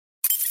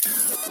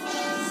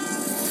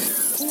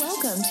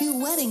Welcome to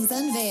Weddings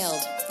Unveiled,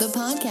 the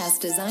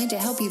podcast designed to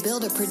help you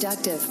build a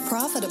productive,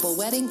 profitable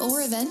wedding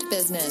or event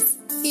business.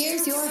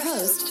 Here's your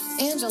host,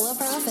 Angela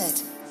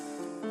Profit.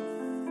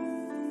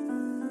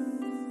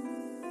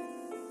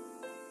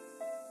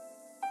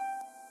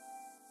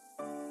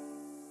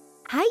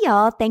 Hi,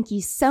 y'all. Thank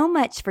you so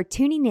much for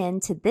tuning in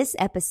to this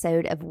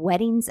episode of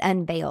Weddings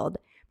Unveiled,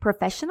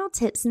 professional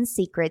tips and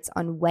secrets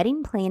on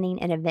wedding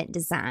planning and event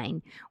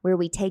design, where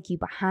we take you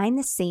behind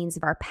the scenes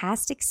of our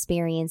past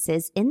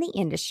experiences in the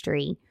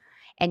industry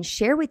and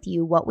share with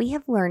you what we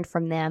have learned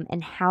from them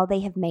and how they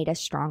have made us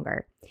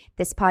stronger.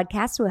 This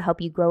podcast will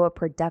help you grow a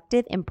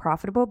productive and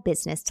profitable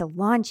business to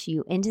launch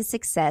you into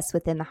success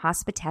within the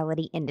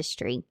hospitality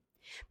industry.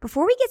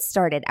 Before we get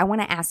started, I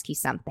want to ask you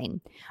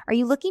something. Are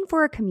you looking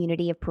for a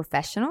community of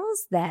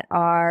professionals that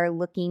are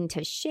looking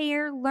to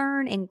share,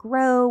 learn, and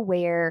grow,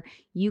 where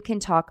you can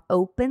talk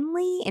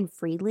openly and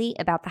freely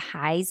about the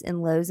highs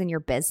and lows in your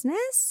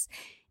business?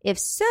 If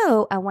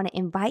so, I want to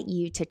invite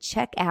you to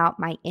check out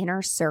my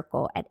inner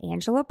circle at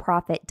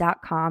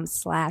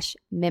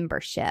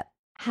angelaprofit.com/membership.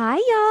 Hi,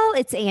 y'all.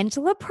 It's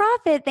Angela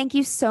Profit. Thank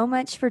you so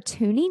much for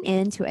tuning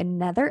in to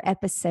another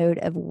episode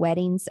of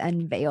Weddings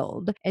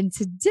Unveiled. And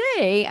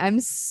today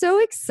I'm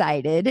so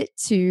excited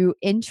to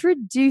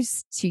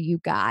introduce to you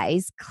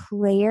guys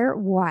Claire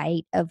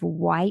White of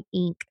White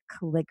Ink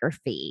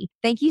Calligraphy.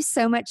 Thank you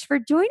so much for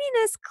joining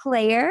us,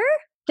 Claire.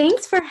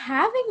 Thanks for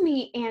having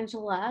me,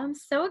 Angela. I'm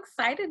so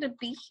excited to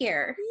be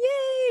here.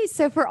 Yay!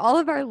 So for all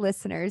of our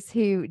listeners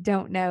who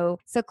don't know,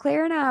 so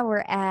Claire and I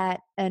were at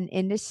an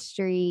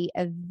industry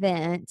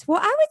event. Well,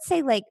 I would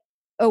say like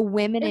a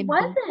women in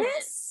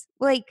business.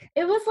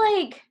 It was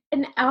like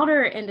an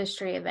outer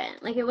industry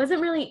event. Like it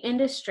wasn't really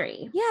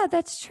industry. Yeah,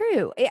 that's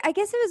true. I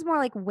guess it was more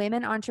like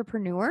women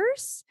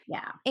entrepreneurs.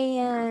 Yeah.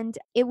 And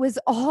it was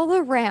all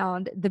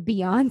around the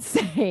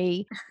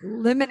Beyonce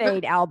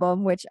Lemonade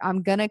album, which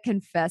I'm going to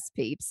confess,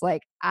 peeps,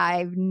 like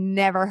I've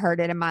never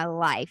heard it in my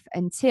life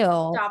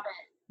until Stop it.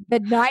 the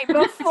night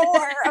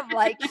before. I'm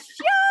like, shit,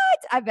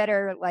 I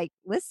better like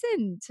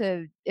listen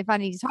to if I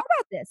need to talk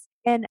about this.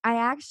 And I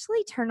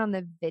actually turned on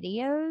the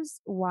videos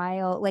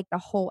while like the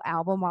whole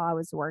album while I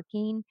was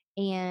working.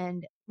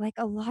 And like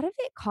a lot of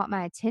it caught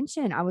my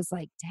attention. I was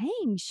like,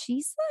 dang,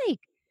 she's like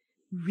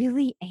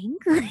really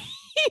angry.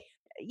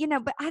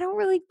 But I don't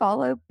really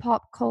follow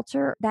pop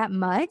culture that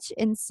much.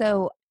 And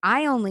so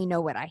I only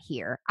know what I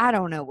hear. I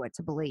don't know what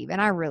to believe,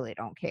 and I really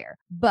don't care.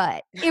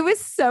 But it was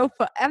so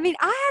fun. I mean,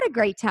 I had a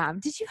great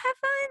time. Did you have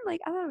fun?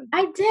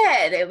 I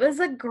did. It was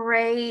a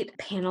great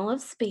panel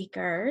of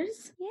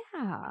speakers.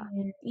 Yeah.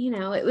 And,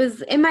 it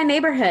was in my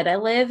neighborhood. I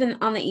live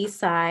on the east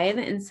side.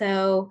 And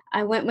so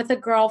I went with a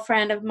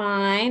girlfriend of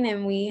mine,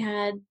 and we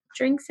had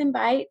drinks and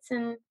bites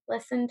and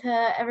listened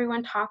to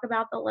everyone talk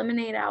about the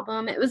Lemonade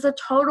album. It was a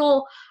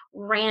total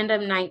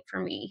random night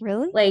for me.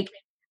 Really? Like,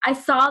 I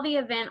saw the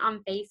event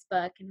on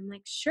Facebook, and I'm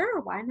like,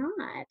 sure, why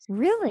not?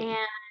 Really? And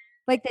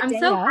like the I'm day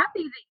so of?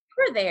 happy that you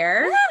were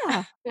there.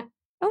 Yeah.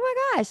 Oh my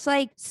gosh.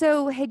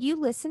 So had you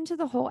listened to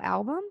the whole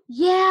album?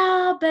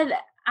 Yeah, but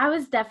I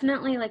was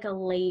definitely like a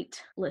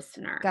late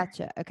listener.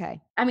 Gotcha. Okay.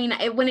 I mean,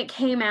 when it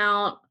came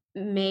out,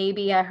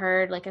 maybe I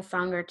heard like a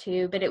song or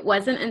two, but it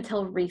wasn't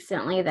until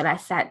recently that I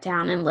sat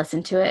down and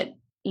listened to it,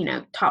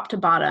 top to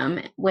bottom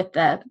with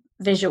the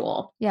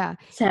visual. Yeah.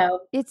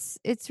 So it's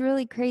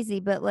really crazy,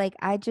 but like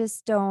I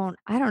don't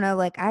know,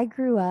 like I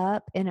grew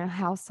up in a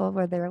household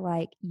where they're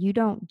like, you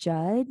don't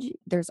judge.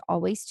 There's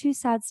always two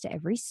sides to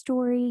every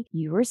story.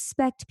 You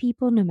respect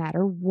people no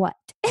matter what.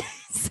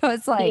 So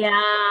it's like,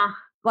 yeah.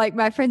 Like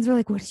my friends were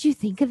like, what did you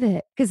think of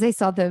it? Because they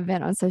saw the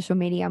event on social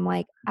media. I'm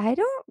like, I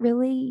don't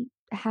really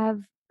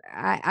have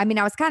I mean,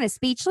 I was kind of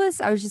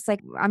speechless. I was just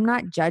like, I'm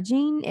not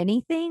judging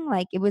anything.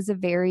 Like it was a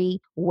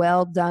very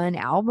well done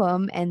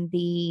album, and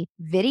the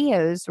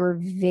videos were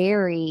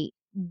very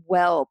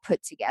well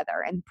put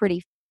together and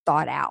pretty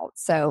thought out.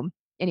 So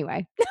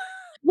anyway.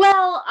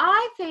 Well,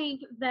 I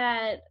think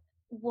that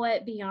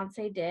what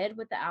Beyonce did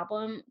with the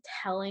album,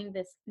 telling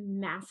this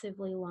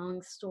massively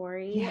long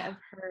story of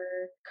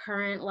her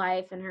current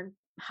life and her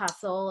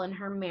hustle and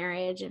her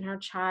marriage and her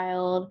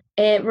child,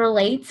 it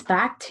relates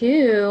back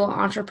to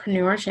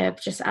entrepreneurship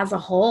just as a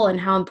whole and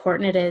how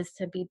important it is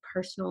to be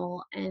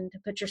personal and to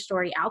put your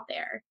story out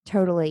there.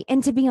 Totally.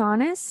 And to be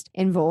honest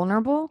and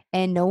vulnerable,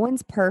 and no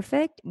one's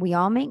perfect. We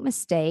all make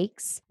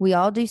mistakes. We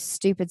all do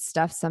stupid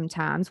stuff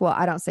sometimes. Well,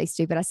 I don't say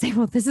stupid. I say,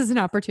 well, this is an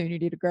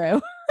opportunity to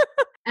grow.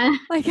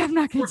 Like, I'm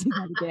not going to do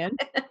that again.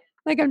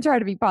 Like, I'm trying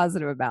to be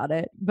positive about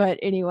it. But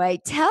anyway,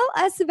 tell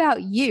us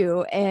about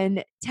you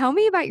and tell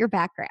me about your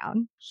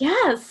background.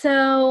 Yeah,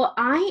 so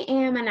I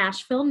am a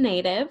Nashville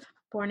native,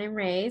 born and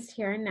raised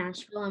here in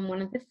Nashville. I'm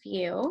one of the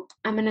few.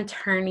 I'm an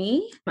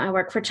attorney. I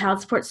work for Child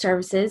Support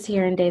Services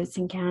here in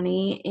Davidson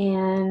County,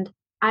 and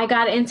I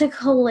got into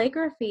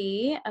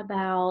calligraphy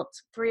about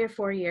 3 or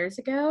 4 years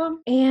ago.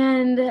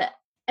 And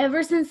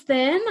ever since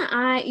then,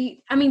 I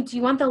mean, do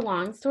you want the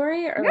long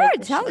story or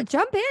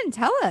Jump in,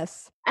 tell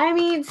us. I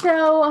mean,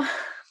 so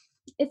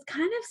it's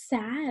kind of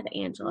sad,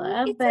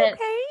 Angela, It's but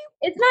okay.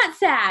 It's not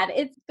sad.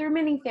 It's through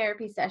many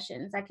therapy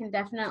sessions. I can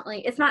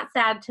definitely, it's not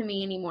sad to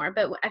me anymore,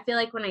 but I feel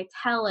like when I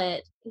tell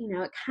it,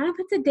 it kind of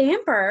puts a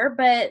damper,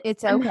 but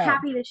It's I'm okay.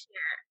 happy to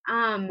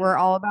share. We're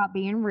all about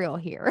being real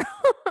here.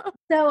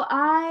 So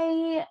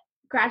I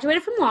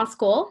graduated from law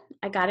school.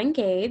 I got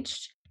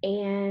engaged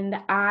and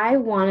I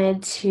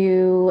wanted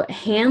to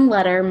hand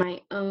letter my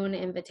own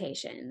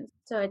invitations.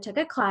 So I took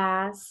a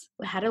class,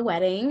 had a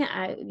wedding,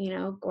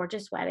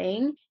 gorgeous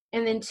wedding.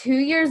 And then 2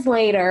 years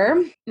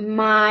later,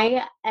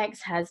 my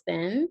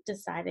ex-husband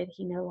decided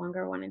he no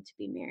longer wanted to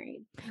be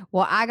married.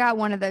 Well, I got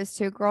one of those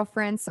two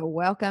girlfriends, so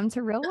welcome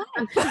to real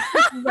life.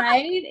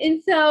 Right?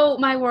 And so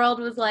my world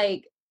was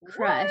like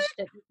crushed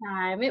at the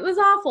time. It was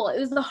awful. It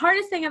was the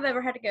hardest thing I've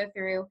ever had to go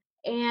through.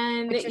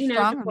 And, But you're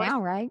stronger divorce.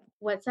 now, right?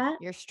 What's that?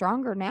 You're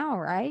stronger now,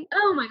 right?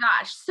 Oh my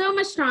gosh, so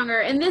much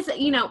stronger. And this,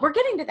 we're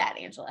getting to that,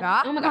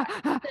 Angela. Oh my gosh.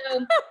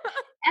 So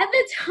at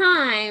the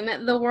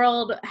time, the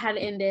world had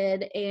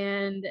ended.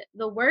 And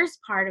the worst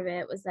part of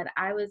it was that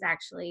I was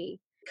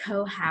actually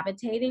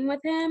cohabitating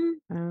with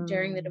him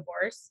during the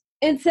divorce.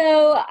 And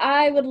so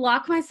I would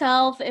lock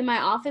myself in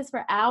my office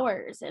for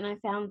hours, and I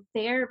found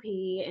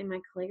therapy in my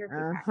calligraphy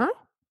practice.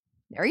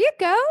 There you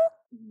go.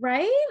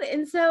 Right?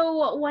 And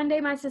so one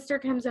day my sister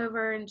comes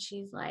over and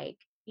she's like,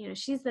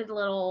 she's the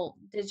little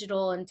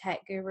digital and tech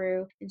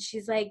guru. And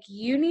she's like,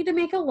 you need to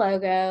make a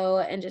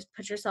logo and just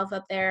put yourself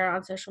up there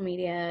on social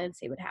media and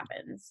see what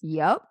happens.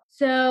 Yep.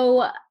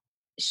 So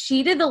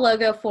she did the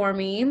logo for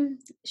me.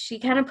 She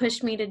kind of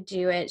pushed me to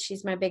do it.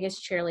 She's my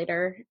biggest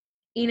cheerleader.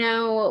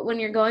 When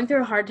you're going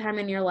through a hard time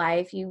in your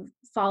life, you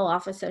fall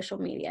off of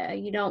social media.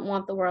 You don't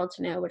want the world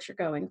to know what you're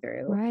going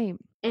through. Right.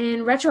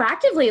 And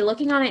retroactively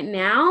looking on it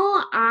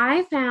now,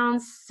 I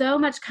found so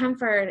much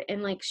comfort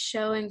in like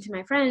showing to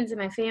my friends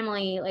and my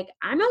family, like,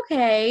 I'm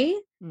okay.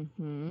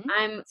 Mm-hmm.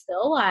 I'm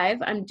still alive.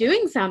 I'm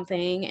doing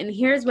something. And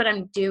here's what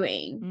I'm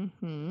doing.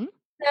 Mm-hmm.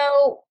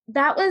 So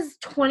that was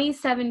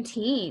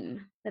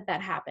 2017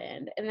 that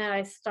happened. And then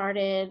I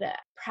started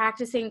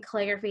practicing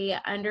calligraphy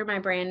under my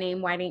brand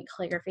name, White Ink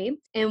Calligraphy.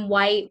 And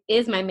White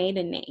is my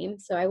maiden name.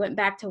 So I went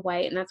back to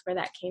White, and that's where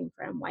that came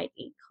from, White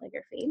Ink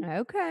Calligraphy.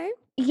 Okay.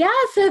 Yeah.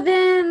 So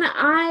then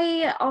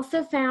I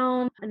also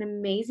found an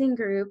amazing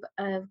group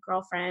of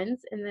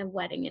girlfriends in the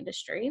wedding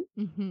industry.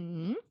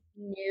 Mm-hmm.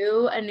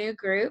 A new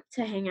group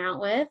to hang out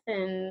with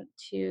and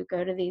to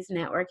go to these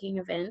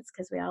networking events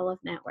because we all love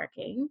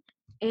networking.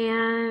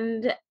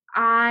 And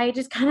I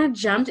just kind of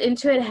jumped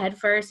into it head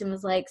first and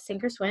was like,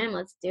 sink or swim,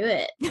 let's do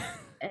it.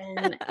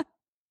 And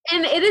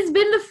it has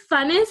been the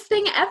funnest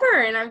thing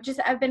ever. And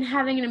I've been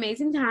having an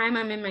amazing time.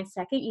 I'm in my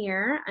second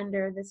year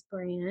under this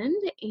brand,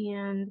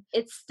 and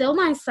it's still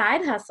my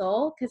side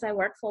hustle because I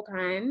work full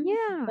time.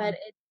 Yeah. But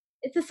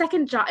it's a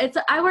second job.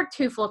 I work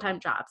 2 full-time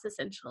jobs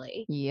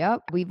essentially.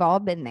 Yep. We've all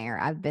been there.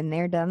 I've been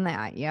there, done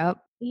that. Yep.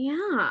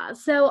 Yeah.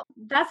 So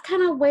that's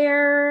kind of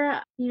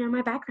where,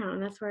 my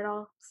background, that's where it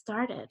all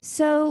started.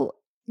 So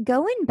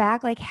going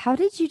back, like, how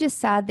did you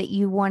decide that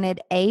you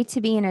wanted A,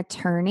 to be an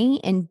attorney,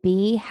 and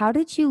B, how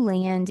did you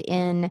land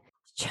in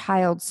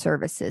child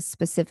services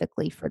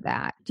specifically for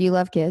that? Do you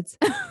love kids?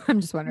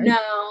 I'm just wondering.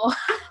 No.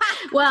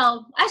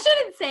 Well, I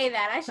shouldn't say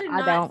that. I should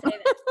not don't. say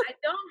that. I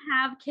don't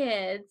have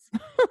kids.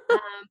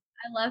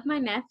 I love my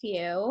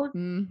nephew.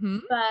 Mm-hmm.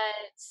 But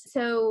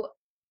so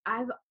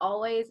I've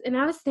always, and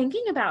I was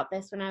thinking about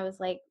this when I was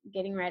like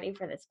getting ready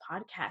for this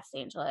podcast,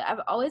 Angela.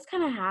 I've always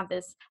kind of had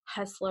this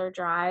hustler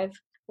drive.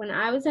 When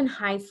I was in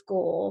high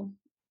school,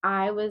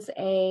 I was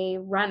a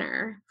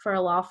runner for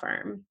a law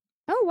firm.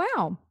 Oh,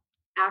 wow.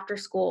 After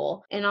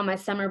school and on my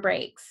summer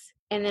breaks.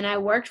 And then I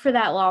worked for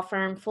that law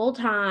firm full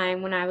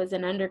time when I was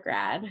in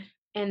undergrad.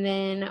 And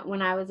then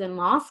when I was in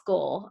law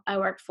school, I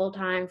worked full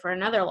time for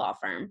another law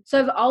firm. So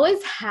I've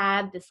always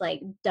had this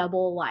like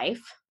double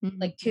life,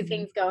 like 2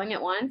 things going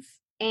at once.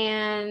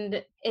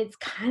 And it's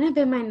kind of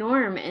been my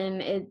norm.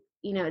 And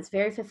it's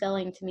very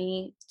fulfilling to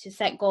me to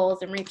set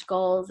goals and reach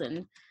goals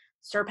and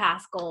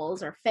surpass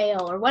goals or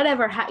fail or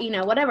whatever,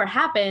 whatever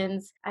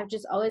happens. I've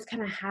just always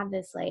kind of had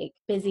this like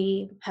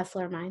busy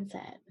hustler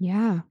mindset.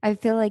 Yeah. I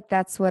feel like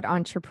that's what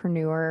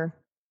entrepreneur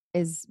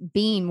is,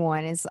 being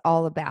one is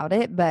all about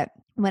it. But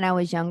when I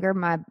was younger,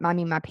 my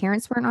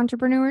parents weren't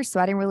entrepreneurs, so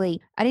I didn't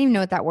even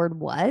know what that word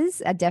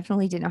was. I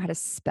definitely didn't know how to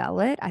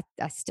spell it. I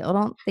still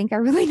don't think I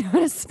really know how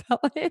to spell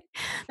it.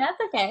 That's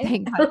okay.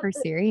 Thank God for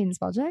Siri and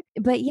spell check.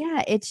 But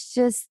yeah, it's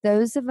just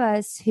those of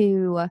us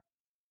who,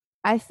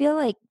 I feel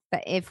like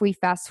if we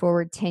fast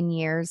forward 10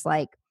 years,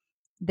 like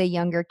the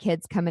younger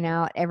kids coming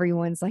out,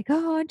 everyone's like,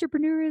 oh,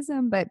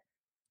 entrepreneurism. But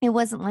it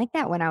wasn't like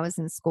that when I was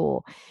in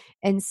school.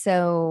 And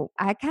so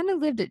I kind of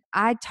lived it.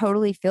 I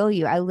totally feel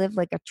you. I lived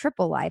like a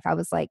triple life. I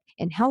was like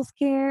in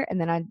healthcare, and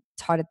then I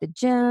taught at the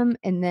gym,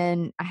 and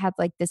then I had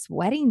like this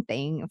wedding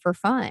thing for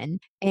fun.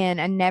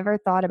 And I never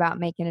thought about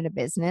making it a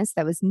business.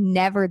 That was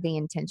never the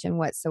intention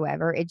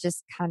whatsoever. It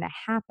just kind of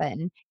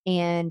happened.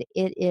 And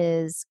it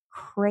is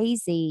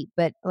crazy,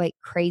 but like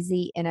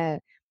crazy in a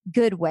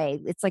good way.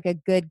 It's like a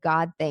good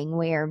God thing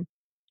where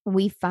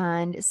we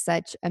find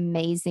such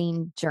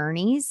amazing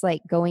journeys,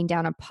 like going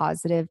down a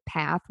positive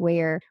path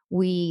where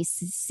we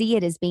see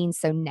it as being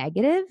so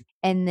negative,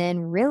 and then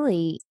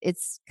really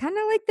it's kind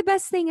of like the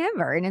best thing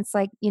ever. And it's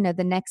like,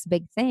 the next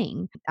big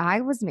thing. I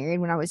was married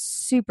when I was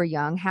super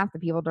young. Half the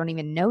people don't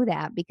even know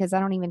that because I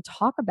don't even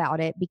talk about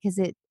it because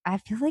I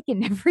feel like it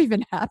never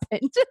even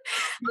happened.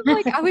 I'm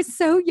like, I was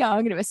so young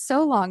and it was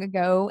so long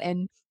ago.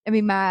 And I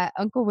mean, my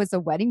uncle was a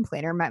wedding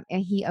planner,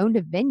 and he owned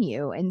a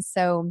venue. And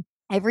so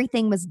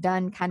everything was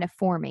done kind of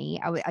for me.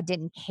 I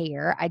didn't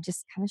care. I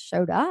just kind of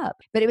showed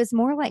up. But it was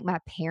more like my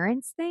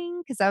parents'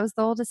 thing because I was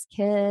the oldest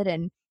kid.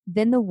 And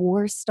then the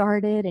war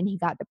started and he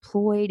got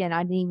deployed, and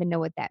I didn't even know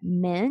what that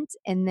meant.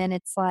 And then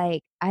it's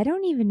like, I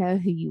don't even know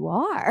who you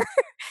are.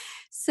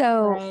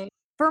 So Right.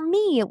 for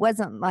me, it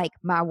wasn't like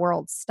my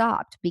world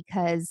stopped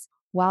because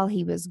while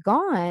he was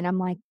gone, I'm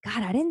like,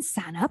 God, I didn't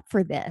sign up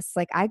for this.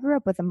 Like, I grew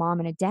up with a mom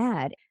and a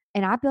dad,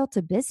 and I built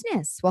a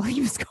business while he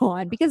was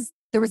gone because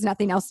there was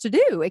nothing else to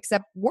do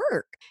except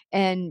work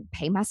and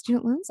pay my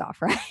student loans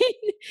off, right?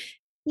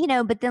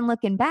 But then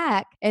looking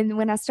back, and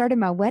when I started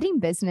my wedding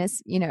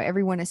business,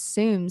 everyone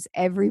assumes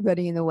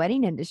everybody in the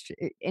wedding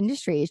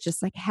industry is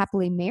just like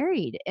happily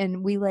married,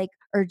 and we like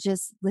are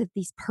just live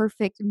these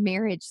perfect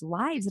marriage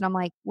lives. And I'm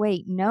like,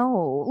 wait,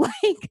 no,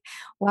 like,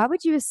 why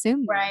would you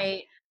assume that?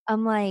 Right.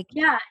 I'm like,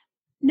 Yeah.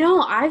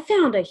 No, I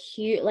found a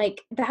huge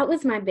like, that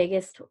was my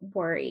biggest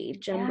worry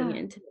jumping yeah.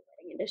 into the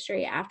wedding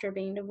industry after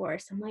being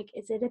divorced. I'm like,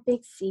 "Is it a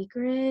big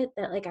secret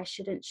that, like, I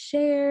shouldn't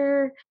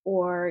share?"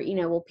 Or,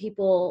 will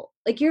people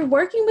like, you're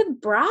working with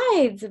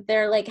brides at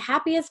their, like,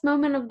 happiest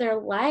moment of their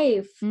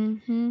life.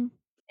 Mm-hmm.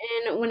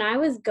 And when I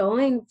was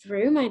going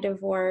through my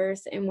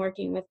divorce and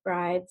working with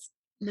brides,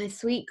 my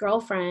sweet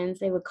girlfriends,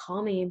 they would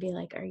call me and be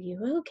like, "Are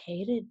you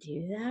okay to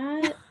do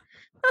that?"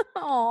 And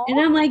Oh,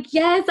 I'm like,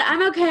 "Yes,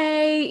 I'm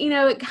okay."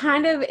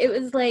 It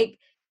was like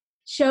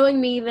showing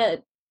me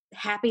that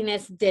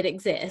happiness did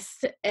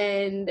exist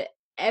and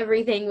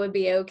everything would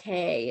be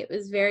okay. It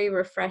was very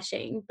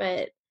refreshing,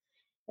 but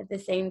at the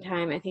same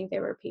time, I think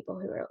there were people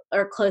who were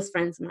or close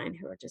friends of mine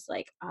who were just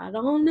like, "I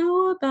don't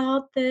know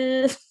about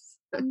this."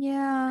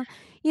 yeah.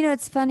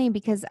 It's funny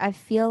because I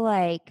feel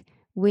like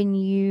when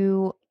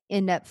you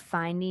end up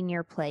finding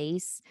your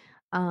place,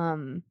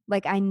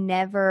 like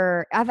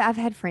I've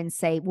had friends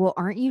say, "Well,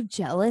 aren't you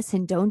jealous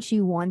and don't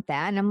you want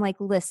that?" And I'm like,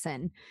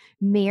 "Listen,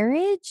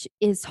 marriage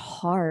is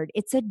hard.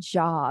 It's a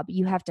job.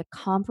 You have to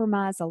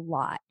compromise a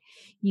lot.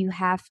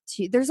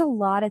 There's a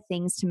lot of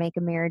things to make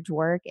a marriage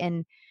work,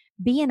 and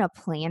being a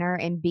planner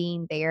and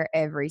being there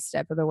every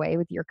step of the way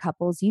with your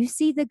couples, you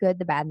see the good,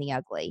 the bad, and the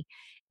ugly.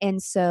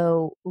 And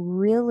so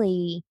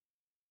really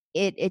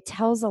it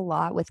tells a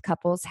lot with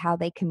couples how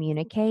they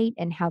communicate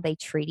and how they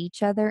treat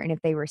each other and if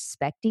they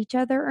respect each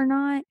other or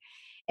not.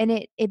 And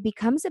it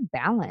becomes a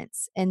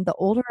balance. And the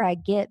older I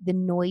get, the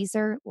noise,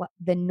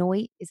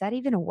 is that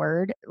even a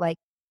word? Like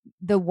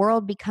the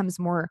world becomes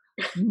more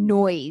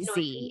noisy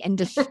Noisy. and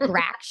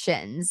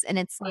distractions. And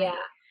it's like, Yeah.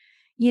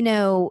 you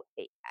know,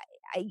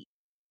 I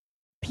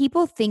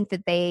people think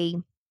that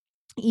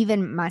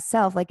even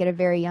myself, like at a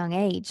very young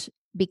age,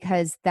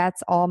 because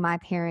that's all my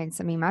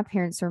parents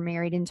were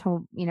married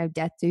until,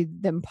 death do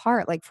them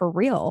part, like for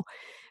real.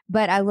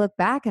 But I look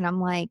back and I'm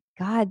like,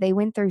 God, they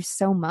went through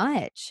so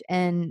much.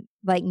 And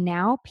like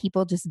now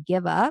people just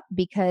give up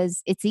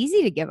because it's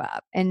easy to give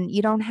up and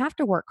you don't have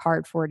to work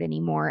hard for it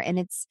anymore. And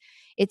it's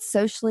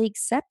socially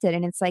accepted.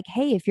 And it's like,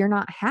 hey, if you're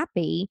not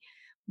happy,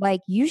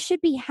 like you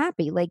should be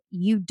happy. Like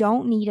you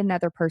don't need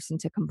another person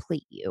to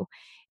complete you.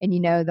 And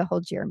the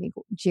whole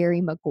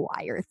Jerry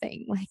Maguire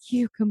thing, like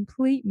you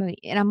complete me.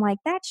 And I'm like,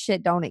 that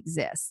shit don't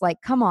exist.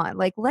 Like, come on.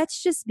 Like,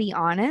 let's just be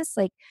honest.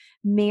 Like,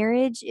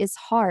 marriage is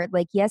hard.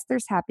 Like, yes,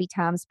 there's happy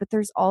times, but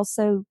there's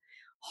also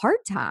hard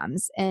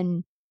times.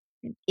 And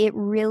it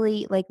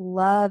really, like,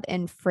 love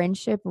and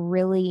friendship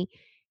really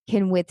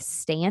can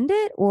withstand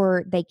it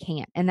or they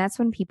can't. And that's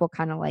when people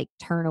kind of like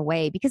turn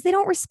away because they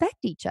don't respect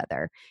each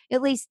other.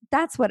 At least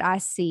that's what I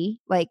see.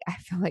 Like, I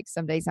feel like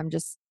some days I'm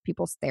just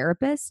people's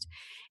therapist.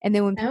 And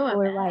then when Oh, I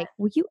people are like,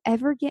 will you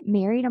ever get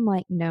married? I'm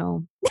like,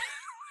 no,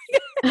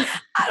 bet.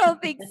 I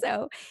don't think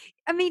so.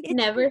 I mean, it's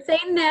Never say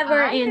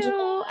never,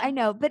 Angela. I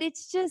know, but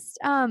it's just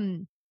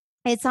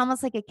it's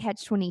almost like a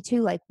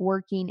catch-22, like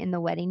working in the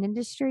wedding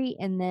industry.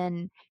 And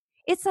then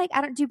it's like,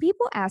 I don't do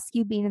people ask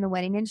you being in the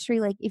wedding industry,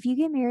 like if you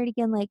get married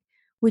again, like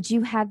would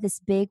you have this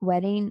big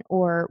wedding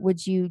or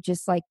would you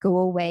just like go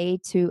away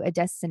to a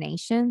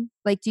destination?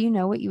 Like, do you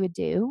know what you would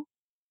do?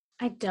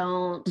 I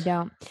don't. You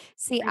don't.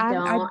 See, I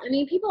don't. I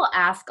mean, people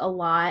ask a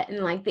lot, and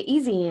like the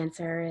easy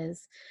answer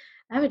is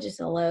I would just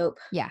elope,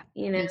 yeah,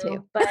 me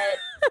too. but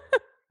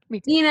Me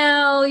too.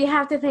 you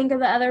have to think of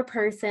the other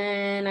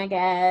person, I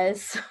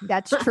guess,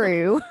 That's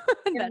true.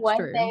 and That's what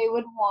true. they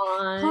would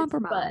want.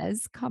 But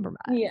Compromise.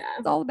 yeah,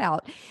 It's all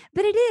about.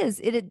 But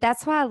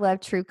that's why I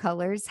love True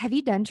Colors. Have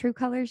you done True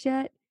Colors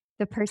yet?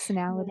 The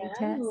personality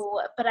test?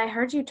 no. But I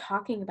heard you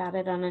talking about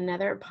it on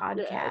another Yes,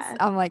 podcast.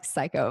 I'm like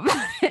psycho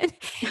about it.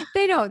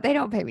 they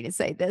don't pay me to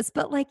say this,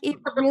 but like it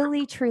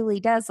really truly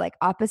does, like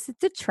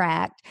opposites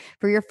attract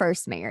for your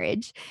first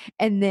marriage.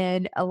 And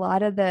then a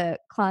lot of the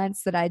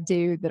clients that I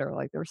do that are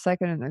like their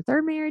second and their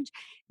third marriage,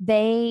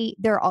 they're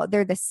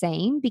the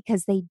same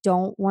because they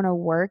don't want to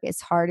work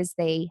as hard as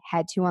they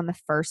had to on the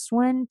first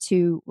one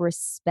to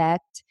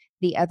respect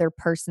the other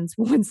person's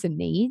wants and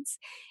needs.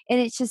 And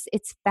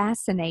it's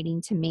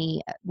fascinating to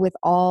me with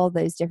all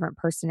those different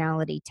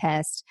personality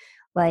tests.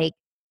 Like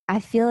I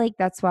feel like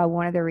that's why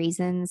one of the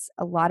reasons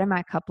a lot of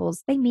my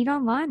couples they meet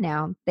online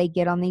now. They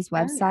get on these Oh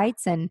yeah.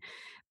 websites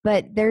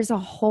but there's a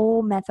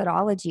whole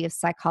methodology of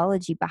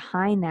psychology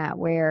behind that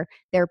where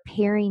they're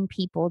pairing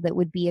people that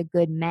would be a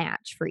good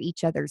match for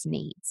each other's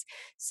needs.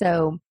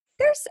 So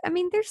there's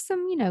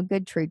some,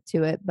 good truth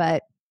to it,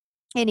 but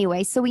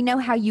anyway, so we know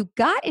how you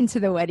got into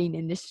the wedding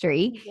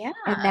industry, and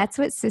Yeah. that's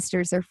what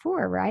sisters are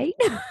for, right?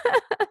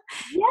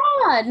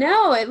 Yeah.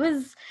 No, it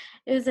was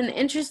an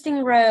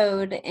interesting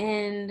road,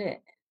 and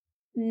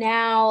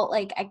now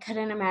like I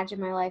couldn't imagine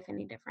my life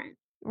any different.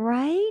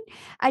 Right?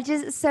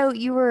 So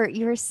you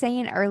were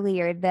saying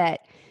earlier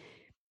that,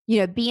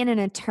 being an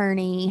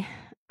attorney,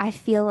 I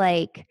feel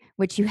like,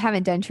 which you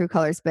haven't done True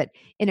Colors, but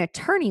in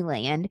attorney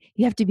land,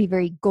 you have to be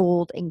very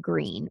gold and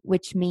green,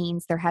 which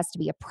means there has to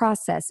be a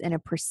process and a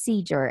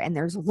procedure and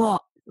there's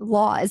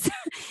laws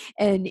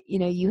and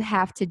you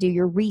have to do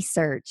your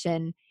research.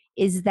 And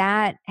is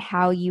that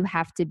how you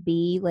have to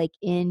be like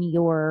in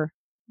your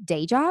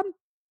day job?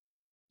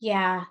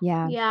 Yeah.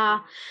 Yeah. Yeah.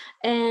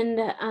 And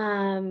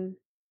I'm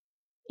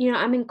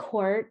in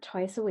court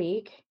twice a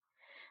week.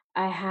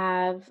 I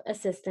have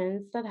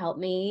assistants that help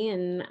me,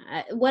 and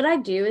what I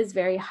do is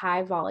very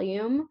high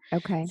volume,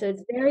 Okay. so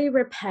it's very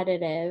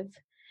repetitive.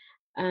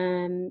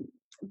 Um,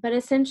 but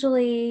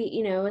essentially,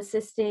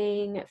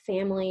 assisting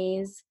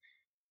families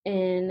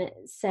in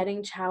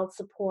setting child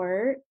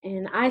support,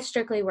 and I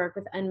strictly work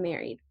with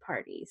unmarried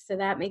parties, so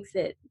that makes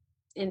it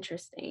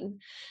interesting.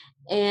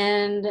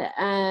 And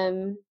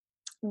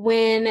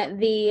when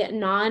the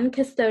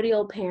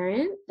non-custodial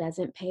parent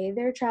doesn't pay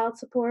their child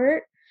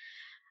support,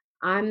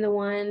 I'm the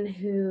one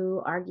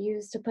who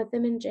argues to put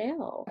them in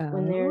jail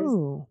when there's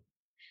Oh.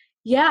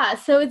 yeah,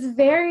 so it's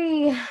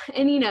very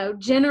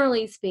and,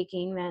 generally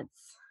speaking,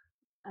 that's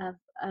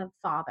a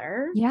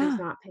father who's Yeah.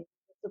 not paying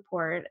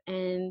support,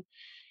 and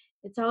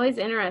it's always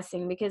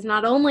interesting because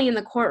not only in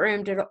the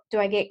courtroom do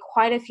I get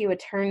quite a few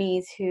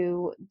attorneys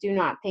who do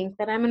not think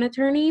that I'm an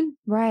attorney,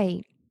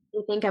 Right.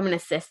 they think I'm an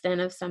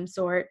assistant of some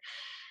sort,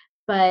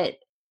 but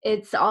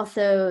it's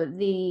also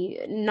the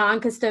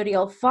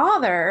non-custodial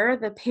father,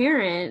 the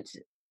parent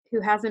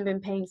who hasn't been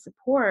paying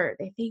support.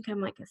 They think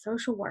I'm like a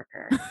social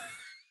worker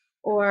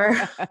or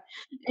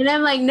and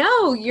I'm like,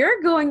 "No,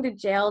 you're going to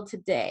jail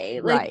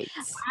today." Like Right.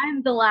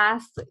 I'm the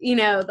last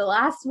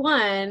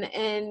one,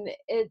 and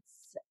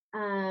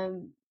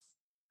um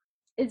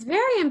it's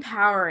very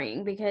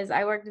empowering because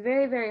I worked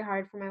very, very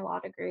hard for my law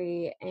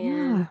degree,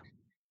 and Yeah.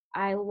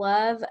 I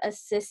love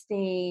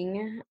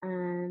assisting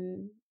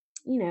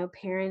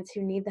parents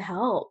who need the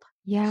help.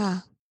 Yeah.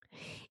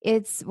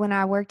 It's when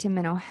I worked in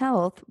mental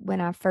health,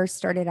 when I first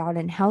started out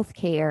in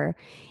healthcare,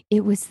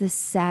 it was the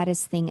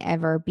saddest thing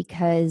ever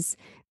because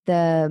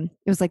it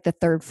was like the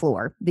third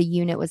floor. The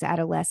unit was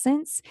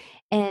adolescents.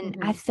 And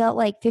I Mhm. felt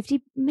like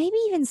 50, maybe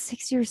even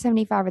 60 or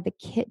 75 of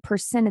the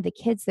percent of the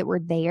kids that were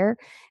there,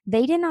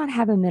 they did not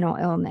have a mental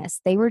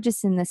illness. They were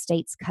just in the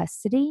state's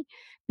custody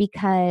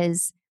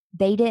because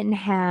they didn't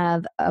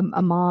have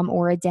a mom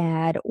or a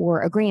dad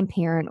or a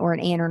grandparent or an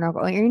aunt or an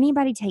uncle or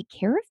anybody take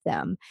care of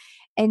them.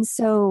 And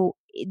so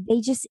they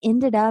just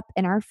ended up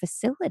in our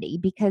facility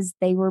because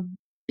they were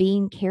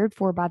being cared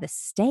for by the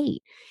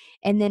state.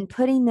 And then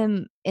putting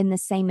them in the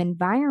same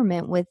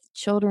environment with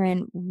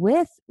children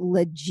with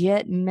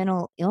legit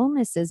mental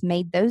illnesses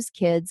made those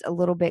kids a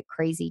little bit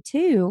crazy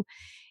too.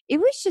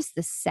 It was just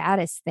the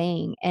saddest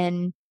thing.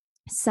 And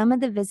some of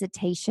the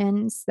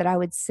visitations that I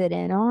would sit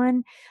in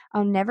on,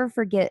 I'll never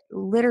forget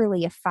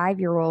literally a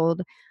 5-year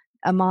old.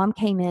 A mom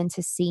came in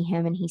to see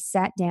him and he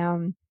sat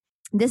down.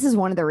 This is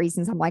one of the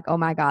reasons I'm like, oh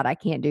my God, I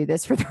can't do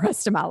this for the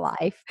rest of my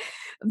life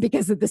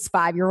because of this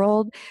 5-year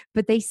old.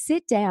 But they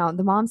sit down,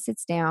 the mom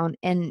sits down,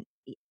 and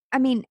I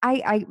mean,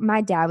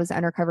 my dad was an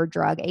undercover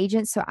drug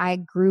agent, so I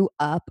grew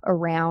up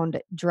around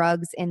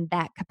drugs in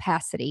that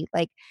capacity.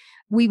 Like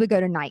we would go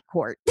to night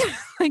court,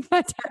 like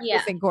my dad was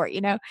Yeah. in court,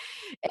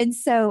 and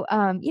so,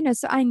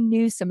 so I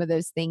knew some of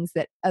those things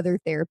that other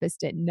therapists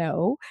didn't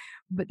know,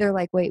 but they're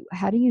like, wait,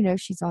 how do you know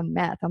she's on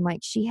meth? I'm like,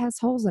 she has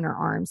holes in her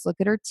arms. Look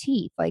at her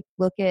teeth. Like,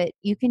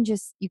 you can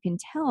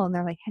tell. And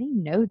they're like, how do you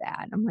know that?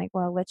 And I'm like,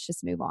 well, let's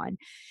just move on.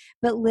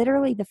 But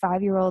literally the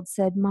 5-year old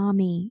said,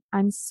 Mommy,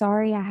 I'm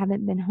sorry I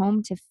haven't been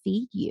home to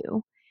feed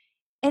you.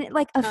 And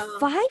like a Oh,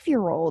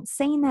 5-year-old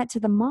saying that to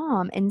the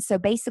mom. And so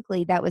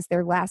basically that was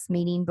their last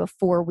meeting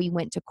before we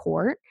went to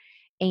court.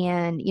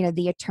 And,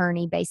 the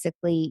attorney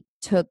basically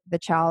took the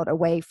child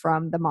away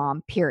from the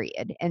mom,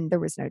 period. And there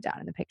was no dad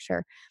in the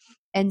picture.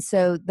 And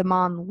so the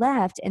mom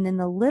left. And then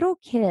the little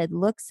kid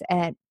looks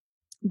at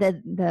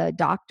the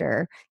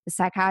doctor, the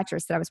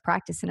psychiatrist that I was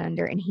practicing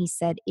under, and he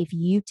said, "If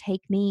you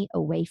take me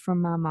away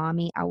from my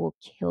mommy, I will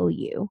kill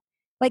you."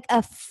 Like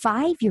a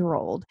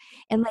 5-year-old,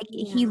 and like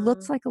he Yeah.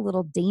 looks like a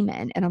little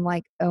demon, and I'm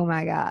like, "Oh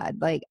my god,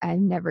 like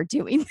I'm never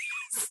doing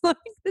this. Like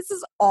this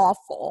is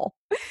awful."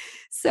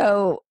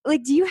 So,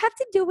 like, do you have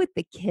to deal with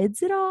the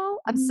kids at all?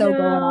 I'm so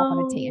going off on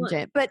a No,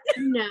 tangent, but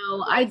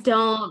no, I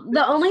don't.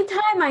 The only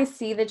time I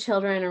see the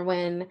children are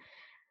when,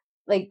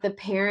 like, the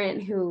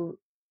parent who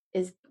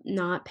is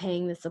not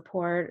paying the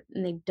support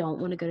and they don't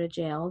wanna go to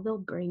jail, they'll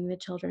bring the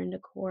children to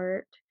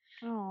court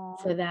oh,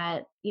 so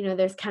that,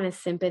 there's kinda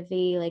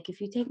sympathy, like,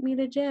 "If you take me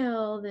to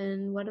jail,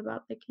 then what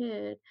about the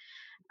kid?"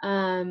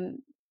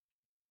 Um,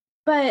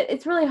 but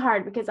it's really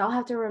hard because I'll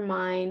have to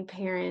remind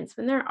parents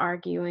when they're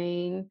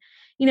arguing.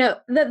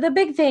 The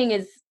big thing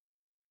is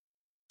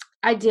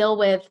I deal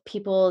with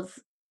people's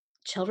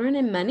children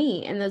and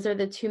money, and those are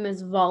the 2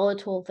 most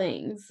volatile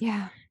things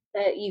yeah,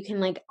 that you can,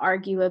 like,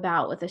 argue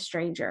about with a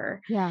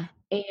stranger, yeah,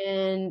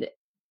 and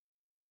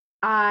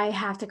I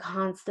have to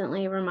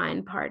constantly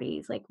remind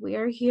parties, like, "We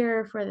are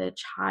here for the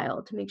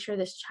child, to make sure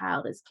this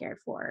child is cared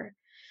for."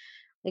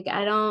 Like,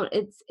 I don't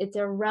it's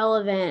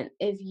irrelevant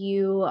if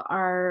you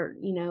are,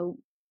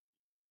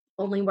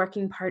 only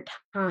working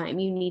part-time,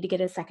 you need to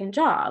get a second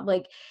job,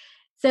 like,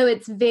 so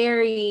it's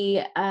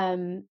very,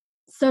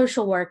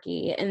 social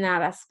worky in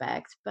that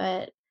aspect,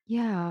 but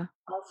yeah.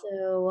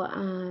 also,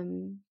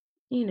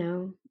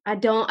 I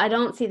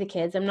don't see the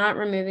kids. I'm not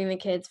removing the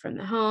kids from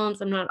the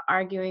homes. I'm not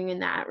arguing in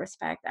that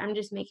respect. I'm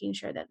just making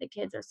sure that the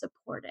kids are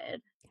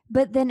supported.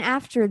 But then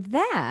after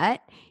that,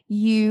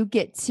 you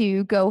get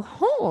to go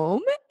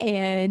home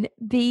and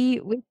be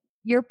with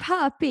your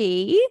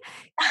puppy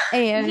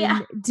Yeah.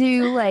 and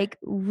do like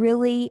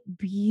really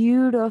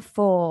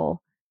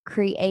beautiful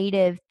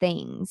creative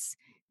things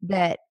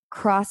that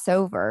cross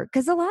over.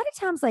 Because a lot of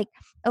times, like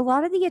a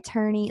lot of the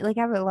attorney, like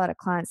I have a lot of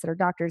clients that are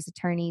doctors,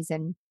 attorneys,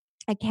 and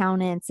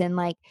accountants, and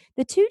like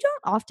the two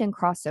don't often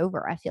cross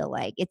over. I feel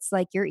like it's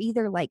like you're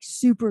either like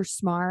super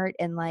smart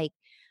and like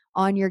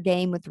on your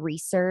game with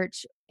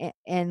research,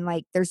 and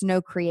like there's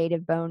no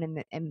creative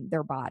bone in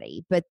their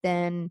body, but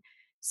then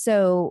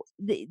so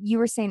you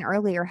were saying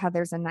earlier how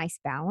there's a nice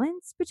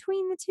balance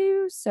between the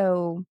two.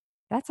 So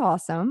that's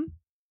awesome.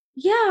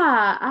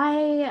 Yeah,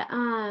 I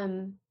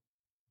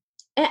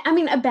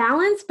mean, a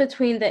balance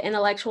between the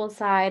intellectual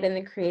side and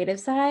the creative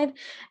side,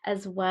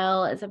 as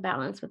well as a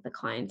balance with the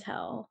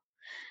clientele.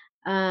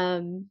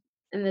 um,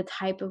 and the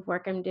type of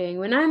work I'm doing.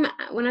 When I'm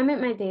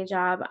at my day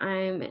job,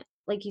 I'm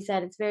like you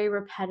said, it's very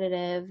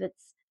repetitive.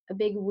 It's a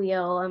big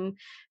wheel. I'm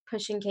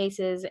pushing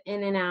cases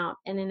in and out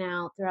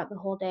throughout the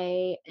whole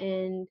day.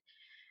 And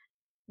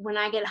when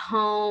I get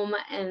home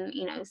and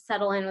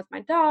settle in with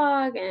my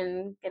dog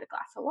and get a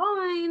glass of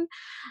wine,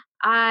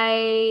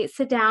 I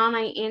sit down,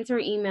 I answer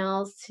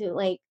emails to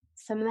like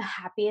some of the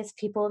happiest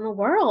people in the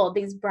world,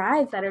 these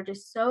brides that are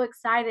just so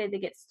excited to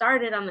get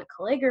started on the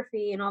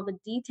calligraphy and all the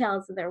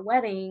details of their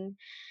wedding.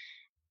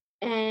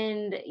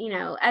 And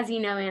as you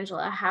know,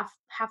 Angela, half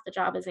the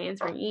job is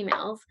answering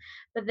emails.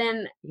 But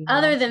then Email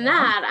other than job.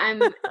 that,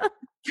 I'm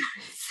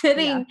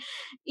Yeah. sitting,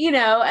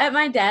 at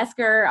my desk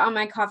or on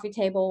my coffee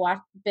table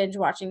binge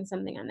watching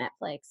something on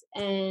Netflix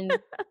and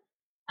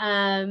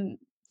um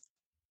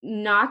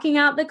knocking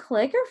out the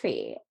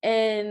calligraphy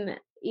and,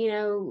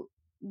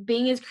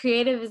 being as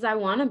creative as I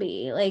wanna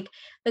be. Like,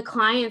 the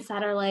clients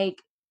that are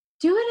like,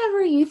 "Do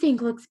whatever you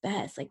think looks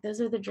best." Like,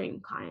 those are the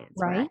dream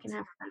clients where I Right. can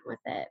have fun with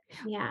it.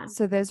 Yeah.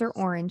 So those are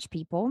orange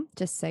people,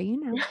 just so you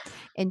know,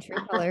 in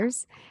True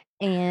Colors.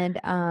 And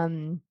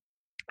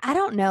I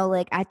don't know,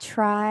 like I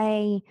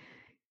try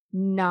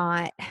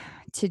not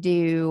to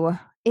do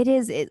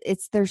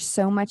it's there's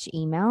so much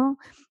email,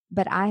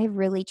 but I have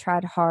really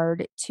tried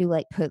hard to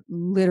like put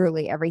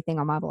literally everything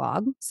on my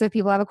blog. So if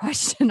people have a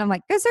question, I'm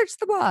like, go search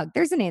the blog.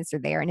 There's an answer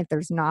there. And if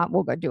there's not,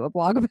 we'll go do a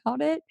blog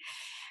about it.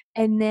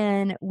 And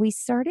then we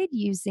started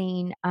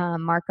using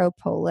Marco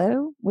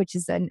Polo, which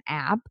is an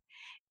app,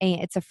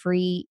 and it's a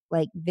free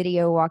like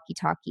video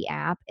walkie-talkie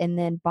app, and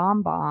then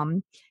Bomb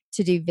Bomb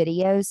to do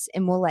videos,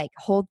 and we'll like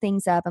hold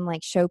things up and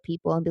like show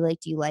people and be like,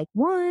 do you like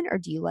one or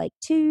do you like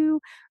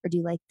two or do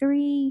you like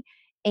three?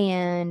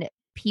 And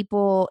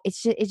people, it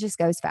just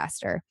goes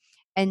faster.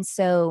 And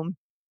so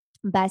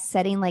by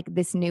setting like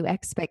this new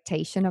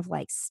expectation of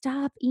like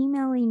stop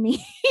emailing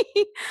me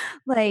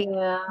like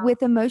Yeah.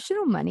 with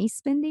emotional money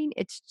spending,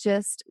 it's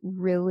just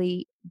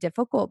really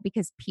difficult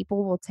because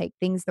people will take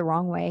things the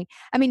wrong way.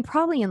 I mean,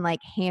 probably in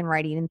like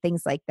handwriting and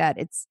things like that,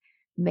 it's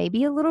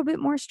maybe a little bit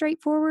more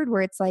straightforward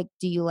where it's like,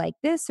 do you like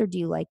this or do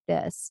you like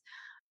this?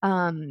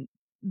 um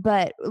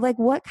but like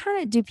what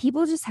kind of do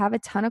people just have a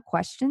ton of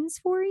questions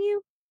for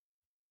you?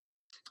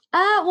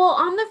 Well,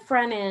 on the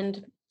front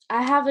end,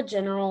 I have a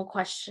general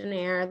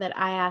questionnaire that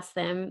I ask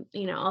them,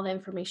 all the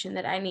information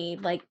that I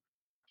need, like,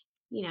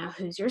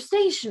 who's your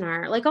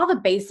stationer? Like all the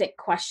basic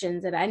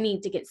questions that I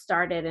need to get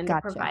started and to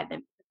Gotcha. provide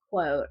them a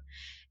quote.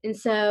 And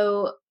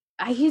so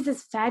I use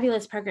this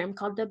fabulous program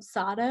called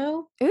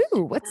Dubsado.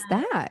 Ooh, what's Uh,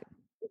 that?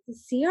 it's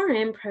a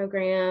CRM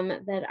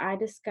program that I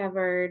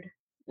discovered.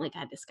 like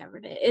I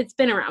discovered it. It's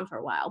been around for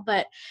a while,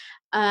 but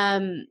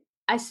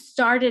I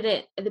started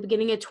it at the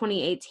beginning of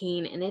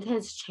 2018 and it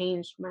has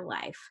changed my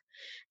life.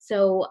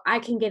 So I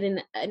can get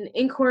an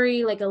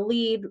inquiry, like a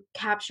lead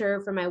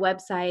capture from my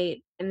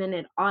website, and then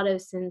it auto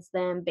sends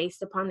them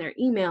based upon their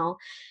email.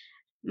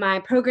 My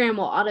program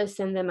will auto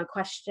send them a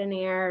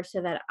questionnaire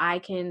so that I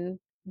can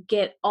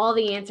get all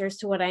the answers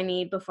to what I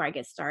need before I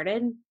get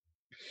started.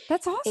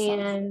 That's awesome.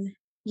 And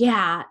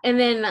yeah, and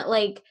then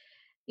like,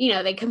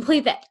 they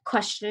complete that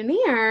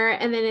questionnaire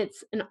and then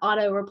it's an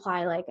auto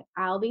reply like,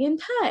 I'll be in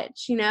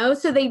touch,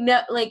 so they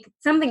know like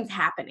something's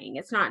happening.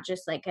 It's not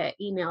just like an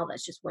email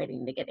that's just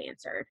waiting to get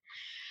answered.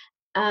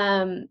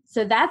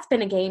 So that's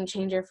been a game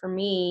changer for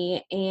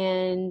me.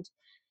 And,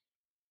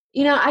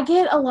 I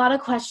get a lot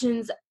of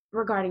questions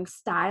regarding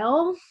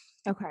style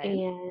Okay.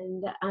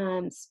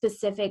 and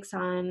specifics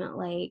on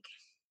like,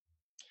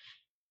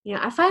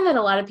 I find that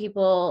a lot of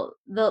people,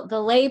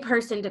 the lay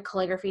person to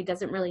calligraphy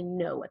doesn't really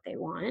know what they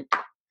want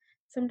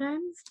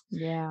sometimes.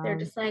 They're Yeah.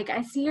 just like,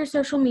 I see your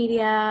social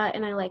media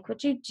and I like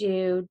what you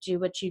do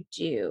what you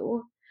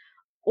do.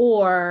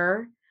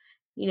 Or,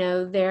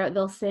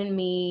 they'll send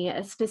me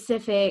a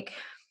specific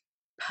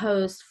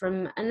post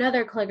from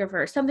another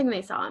calligrapher, something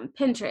they saw on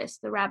Pinterest,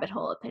 the rabbit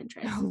hole of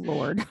Pinterest. Oh,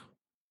 Lord.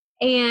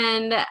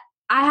 And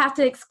I have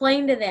to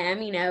explain to them,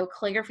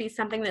 calligraphy is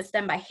something that's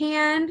done by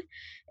hand.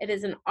 It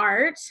is an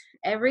art.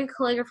 Every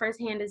calligrapher's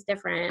hand is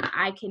different.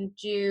 I can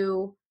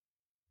do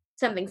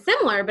something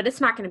similar, but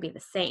it's not going to be the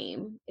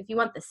same. If you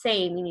want the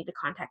same, you need to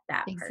contact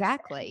that person.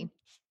 Exactly.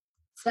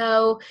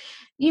 So,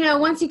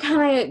 once you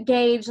kind of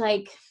gauge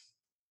like,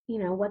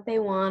 what they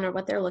want or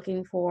what they're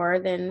looking for,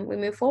 then we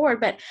move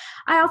forward. But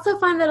I also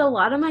find that a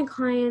lot of my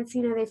clients,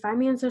 they find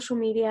me on social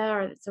media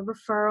or it's a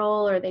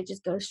referral or they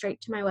just go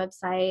straight to my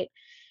website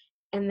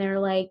and they're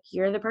like,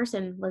 you're the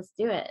person, let's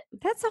do it.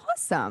 That's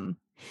awesome.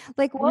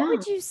 Like, what Yeah.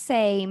 would you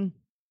say,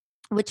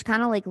 which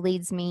kind of like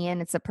leads me in,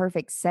 it's a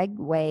perfect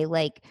segue,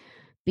 like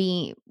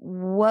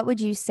what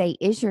would you say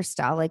is your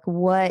style? Like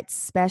what's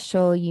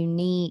special,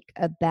 unique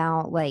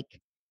about like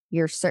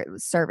your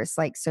service?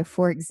 Like, so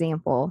for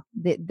example,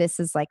 this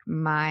is like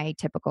my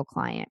typical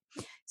client.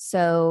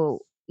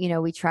 So,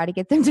 we try to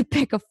get them to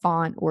pick a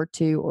font or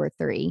two or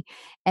three.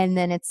 And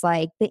then it's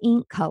like the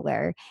ink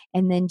color.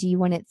 And then do you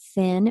want it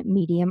thin,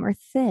 medium, or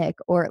thick?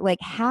 Or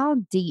like, how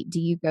deep do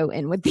you go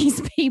in with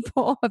these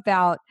people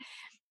about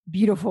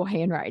beautiful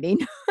handwriting?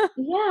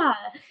 Yeah,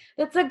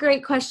 that's a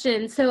great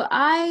question. So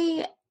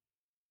I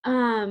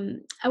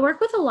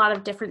work with a lot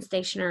of different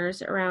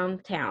stationers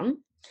around town,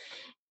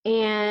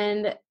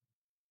 and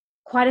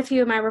quite a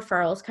few of my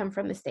referrals come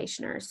from the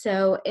stationers.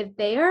 So if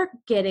they are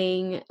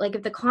getting, like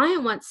if the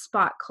client wants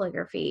spot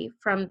calligraphy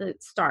from the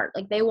start,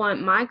 like they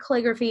want my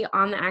calligraphy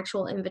on the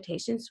actual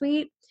invitation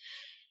suite,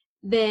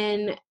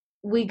 then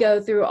we go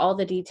through all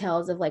the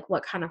details of like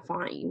what kind of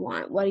font you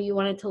want. What do you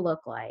want it to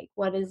look like?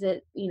 What is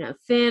it,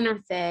 thin or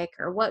thick,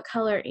 or what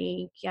color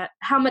ink? Yeah,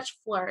 how much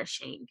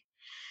flourishing.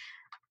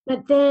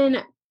 But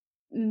then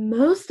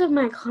most of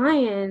my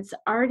clients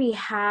already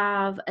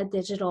have a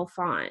digital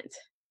font.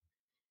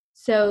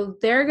 So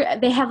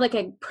they have like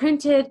a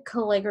printed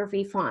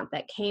calligraphy font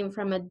that came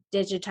from a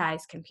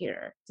digitized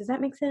computer. Does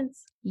that make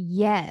sense?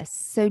 Yes.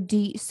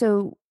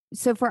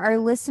 So for our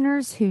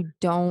listeners who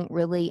don't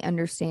really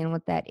understand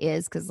what that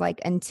is, because like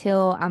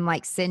until I'm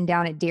like sitting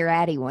down at Dear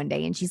Addie one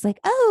day and she's like,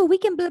 "Oh, we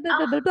can blah blah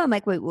blah Oh, blah blah." I'm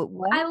like, "Wait,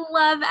 what?" I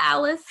love Yeah, I'm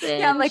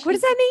Allison. like, "What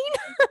does She's that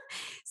mean?"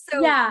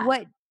 So yeah.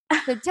 what?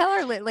 So tell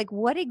her like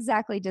what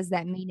exactly does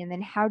that mean, and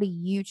then how do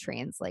you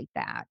translate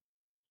that?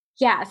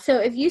 Yeah, so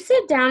if you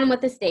sit down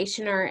with a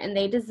stationer and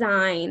they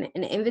design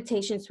an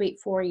invitation suite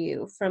for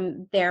you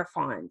from their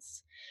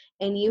fonts,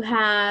 and you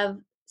have,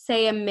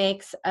 say, a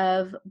mix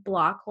of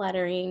block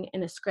lettering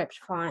and a script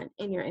font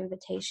in your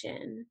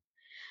invitation,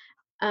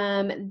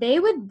 they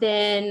would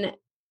then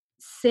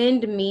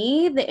send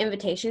me the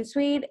invitation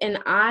suite, and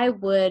I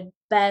would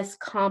best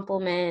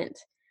complement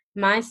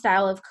my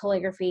style of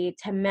calligraphy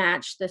to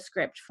match the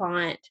script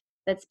font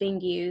that's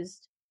being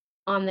used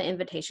on the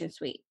invitation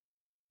suite.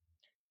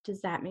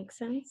 Does that make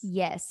sense?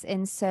 Yes.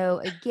 And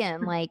so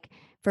again, like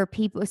for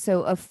people,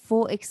 so a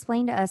full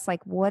explain to us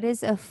like what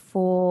is a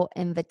full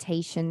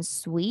invitation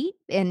suite?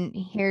 And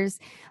here's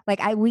like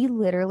we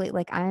literally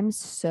like I'm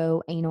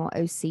so anal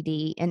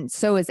OCD and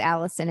so is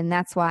Allison, and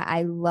that's why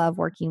I love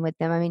working with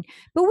them. I mean,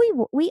 but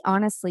we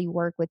honestly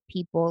work with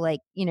people like,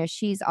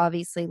 she's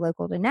obviously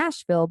local to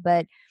Nashville,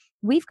 but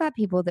we've got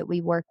people that we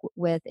work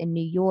with in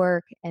New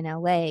York and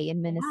LA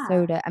and Yeah.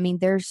 Minnesota. I mean,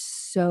 there's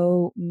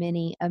so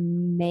many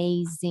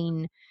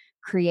amazing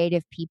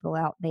creative people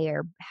out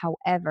there.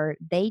 However,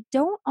 they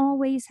don't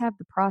always have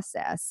the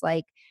process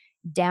like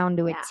down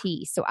to a Yeah.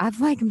 T. So I've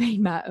like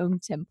made my own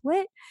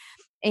template,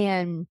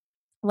 and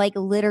like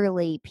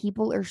literally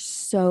people are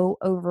so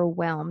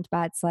overwhelmed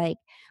by it's like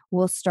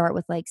we'll start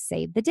with like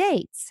save the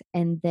dates,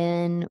 and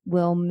then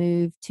we'll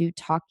move to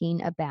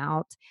talking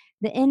about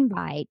the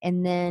invite,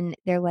 and then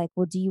they're like,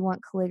 well, do you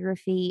want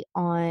calligraphy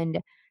on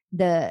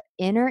the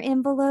inner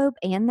envelope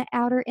and the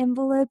outer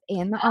envelope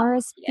and the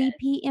Yes,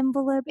 RSVP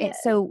envelope. And yes.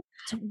 so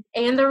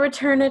And the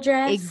return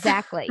address.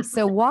 exactly.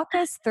 So walk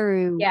us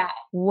through Yeah.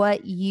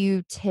 what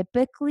you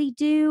typically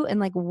do and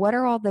like what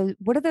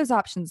do those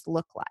options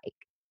look like?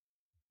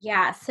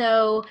 Yeah.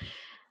 So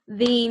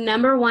the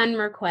number one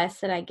requests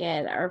that I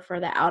get are for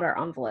the outer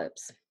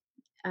envelopes.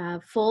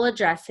 Full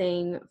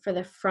addressing for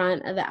the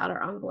front of the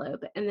outer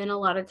envelope. And then a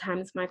lot of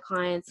times my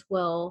clients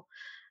will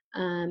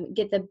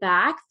get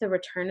the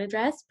return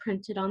address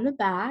printed on the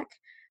back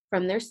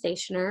from their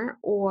stationer,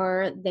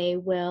 or they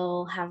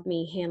will have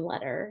me hand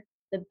letter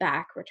the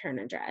back return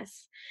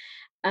address.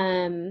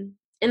 And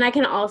I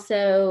can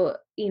also,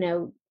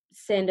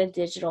 send a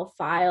digital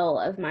file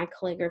of my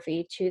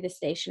calligraphy to the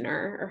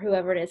stationer or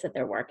whoever it is that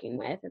they're working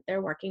with. If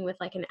they're working with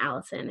like an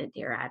Allison at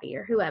Dear Abby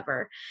or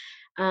whoever,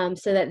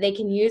 so that they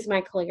can use my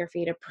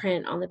calligraphy to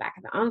print on the back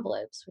of the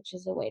envelopes, which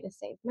is a way to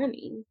save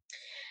money.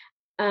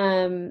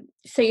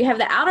 So you have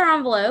the outer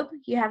envelope,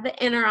 you have the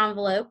inner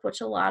envelope,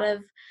 which a lot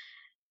of,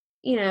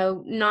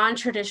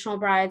 non-traditional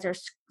brides are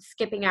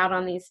skipping out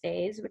on these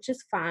days, which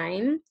is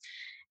fine.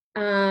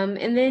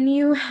 And then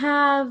you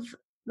have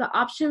the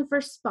option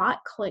for spot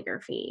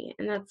calligraphy,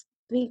 and that's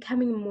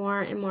becoming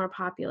more and more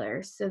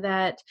popular, so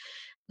that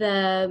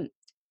the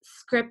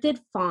scripted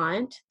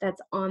font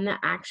that's on the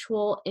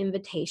actual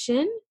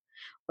invitation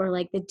or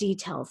like the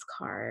details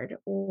card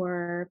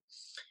or,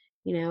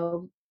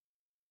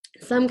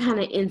 some kind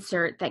of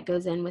insert that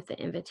goes in with the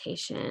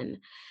invitation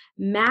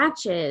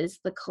matches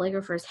the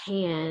calligrapher's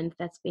hand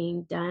that's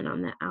being done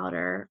on the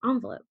outer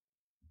envelope.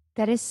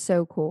 That is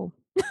so cool.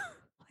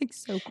 Like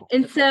so cool.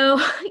 And so,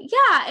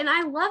 yeah, and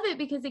I love it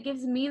because it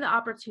gives me the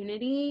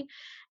opportunity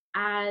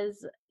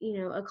as,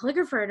 a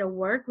calligrapher to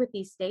work with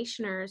these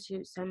stationers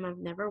who some I've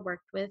never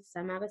worked with,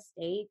 some out of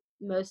state,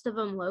 most of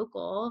them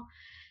local.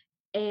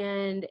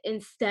 And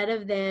instead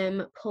of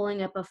them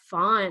pulling up a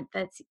font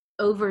that's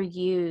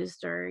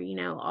overused or,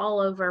 all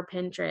over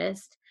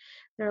Pinterest,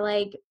 they're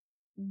like,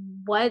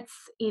 what's,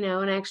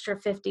 an extra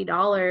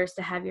 $50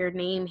 to have your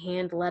name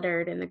hand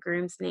lettered and the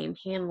groom's name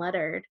hand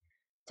lettered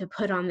to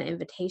put on the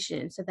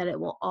invitation so that it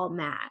will all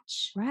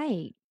match.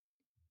 Right.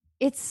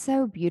 It's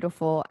so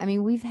beautiful. I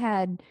mean, we've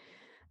had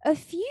a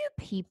few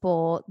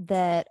people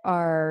that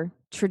are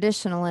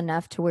traditional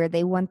enough to where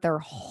they want their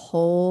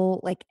whole,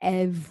 like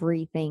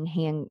everything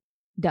hand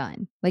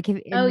done. Like, Oh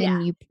and yeah,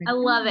 then you I print them.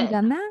 love Have you it.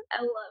 done that?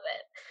 I love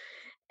it.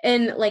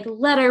 And like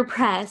letter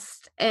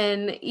pressed,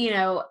 and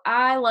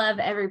I love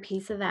every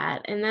piece of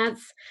that. And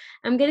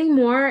I'm getting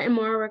more and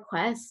more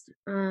requests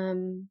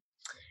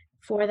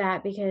for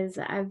that because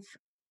I've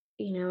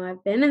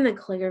been in the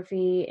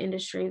calligraphy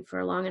industry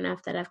for long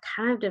enough that I've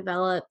kind of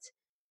developed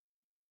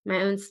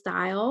my own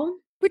style.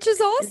 Which is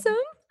And awesome.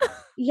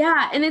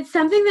 yeah, and it's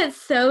something that's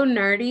so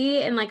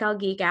nerdy, and like I'll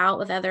geek out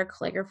with other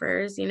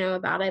calligraphers,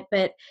 about it,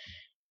 but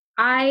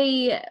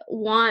I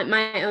want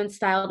my own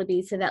style to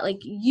be so that like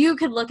you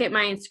could look at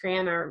my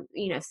Instagram or,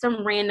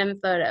 some random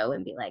photo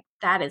and be like,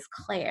 that is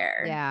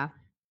Claire. Yeah.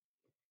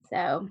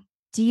 So,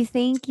 Do you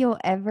think you'll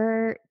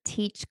ever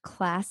teach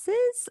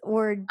classes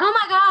or? oh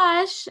my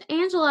gosh,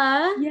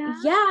 Angela. Yeah.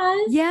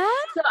 Yes. Yeah.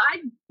 So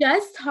I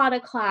just taught a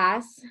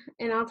class,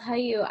 and I'll tell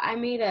you, I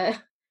made a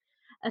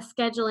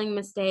scheduling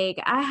mistake.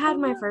 I had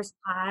my first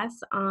class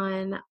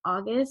on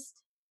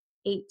August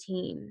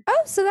 18.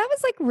 Oh, so that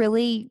was like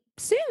really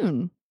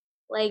soon.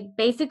 Like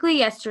basically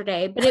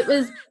yesterday, but it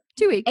was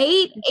 2 weeks.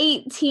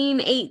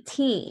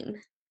 8/18/18.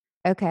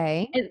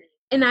 Okay.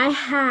 And I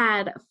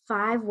had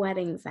 5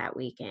 weddings that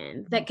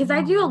weekend. That because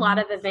I do a lot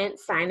of event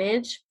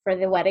signage for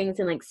the weddings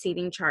and like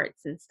seating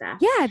charts and stuff.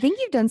 Yeah, I think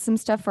you've done some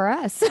stuff for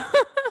us.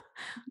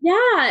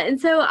 Yeah, and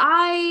so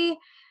I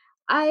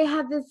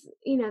had this,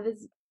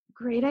 this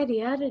great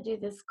idea to do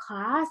this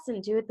class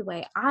and do it the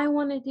way I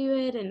want to do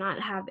it and not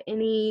have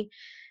any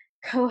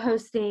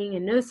co-hosting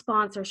and no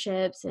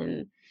sponsorships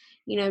and,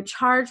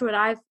 charge what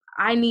I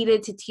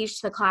needed to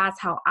teach the class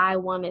how I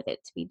wanted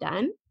it to be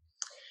done,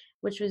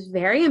 which was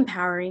very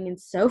empowering and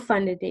so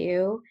fun to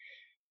do.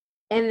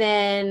 And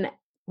then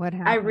What I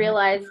happened?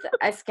 realized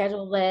I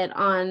scheduled it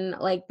on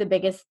like the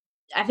biggest,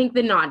 I think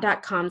the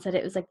knot.com said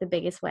it was like the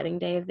biggest wedding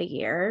day of the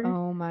year.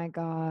 Oh my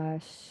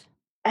gosh.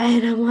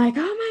 And I'm like,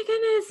 oh my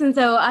goodness. And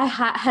so I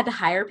had to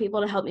hire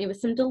people to help me with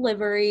some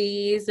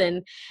deliveries,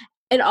 and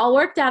it all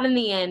worked out in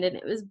the end. And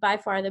it was by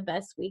far the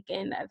best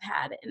weekend I've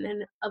had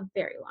in a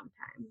very long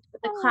time.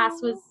 But the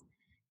class was,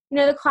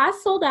 the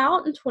class sold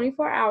out in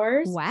 24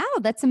 hours. Wow,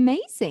 that's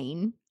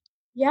amazing.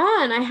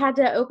 Yeah. And I had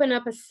to open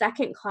up a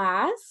second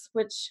class,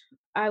 which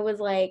I was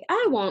like,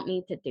 I won't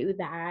need to do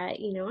that. I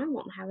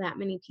won't have that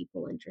many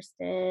people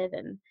interested.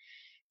 And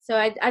so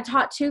I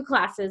taught 2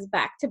 classes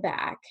back to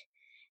back.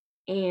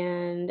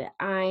 And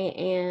I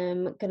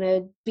am going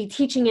to be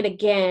teaching it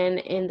again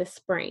in the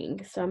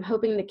spring. So I'm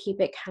hoping to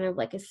keep it kind of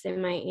like a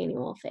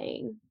semi-annual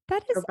thing.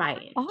 That is Twice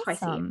a year.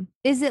 awesome.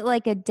 Is it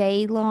like a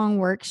day-long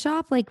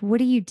workshop? Like, what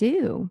do you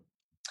do?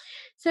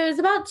 So it's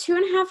about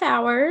 2.5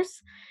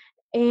 hours.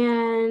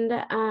 And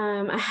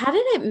I had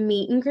it at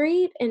Meet and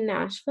Greet in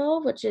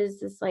Nashville, which is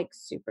this like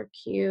super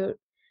cute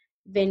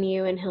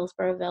venue in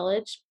Hillsborough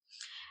Village.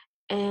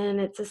 And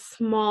it's a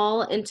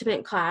small,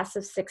 intimate class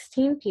of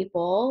 16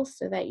 people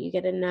so that you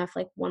get enough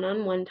like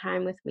one-on-one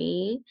time with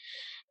me.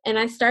 And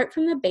I start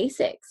from the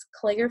basics,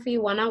 calligraphy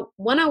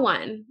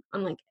 101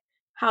 on like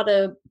how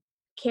to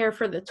care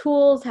for the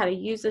tools, how to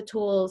use the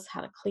tools, how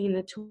to clean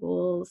the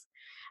tools.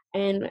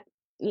 And,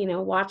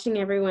 watching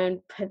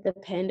everyone put the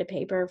pen to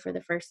paper for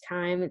the first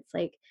time, it's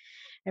like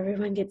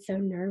everyone gets so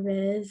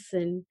nervous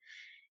and,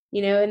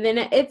 and then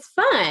it's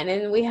fun.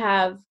 And we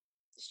have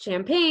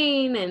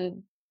champagne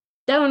and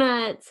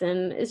donuts,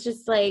 and it's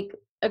just like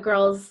a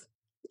girl's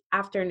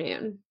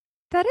afternoon.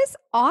 That is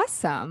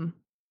awesome.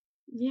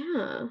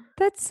 Yeah.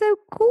 That's so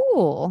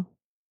cool.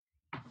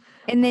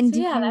 And then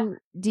So,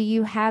 do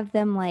you have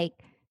them like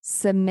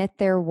submit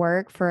their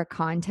work for a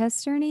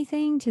contest or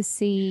anything to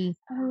see?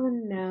 Oh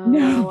no.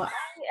 No.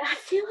 I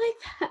feel like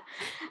that,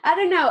 I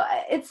don't know.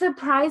 It's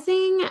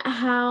surprising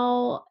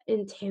how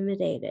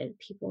intimidated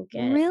people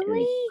get.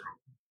 Really?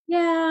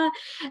 Yeah.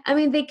 I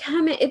mean, they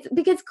come in, it's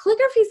because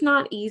calligraphy is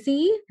not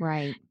easy.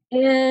 Right.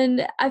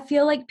 And I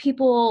feel like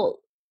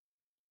people,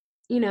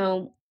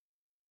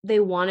 they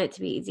want it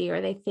to be easy, or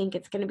they think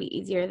it's going to be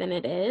easier than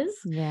it is.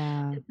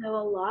 Yeah. And so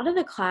a lot of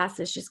the class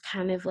is just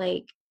kind of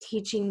like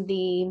teaching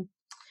the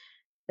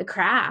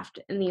craft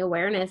and the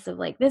awareness of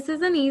like, this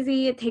isn't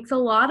easy. It takes a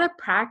lot of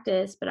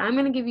practice, but I'm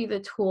going to give you the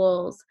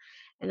tools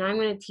and I'm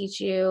going to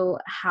teach you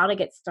how to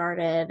get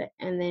started.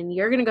 And then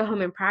you're going to go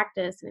home and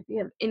practice. And if you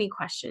have any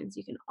questions,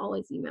 you can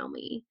always email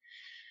me.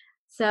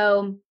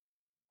 So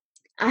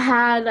I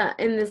had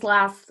in this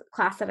last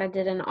class that I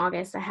did in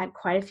August, I had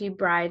quite a few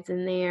brides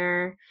in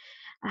there.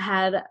 I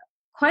had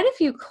quite a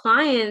few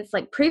clients,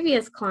 like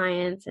previous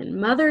clients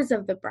and mothers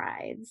of the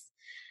brides.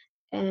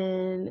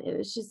 And it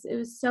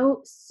was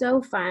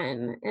so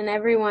fun. And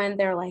everyone,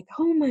 they're like,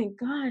 oh my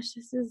gosh,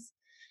 this is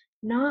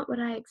not what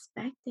I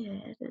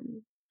expected.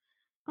 And,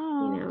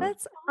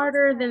 That's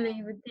harder than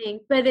they would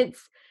think, but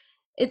it's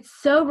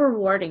so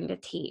rewarding to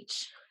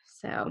teach.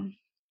 So.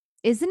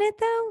 Isn't it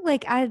though?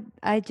 Like I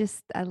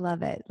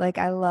love it. Like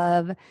I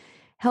love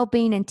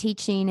helping and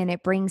teaching, and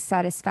it brings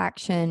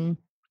satisfaction,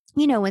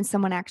 when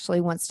someone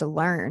actually wants to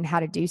learn how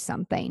to do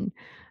something.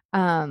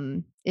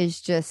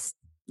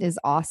 Is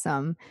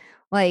awesome.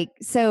 Like,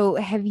 so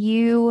have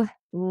you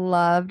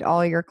loved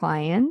all your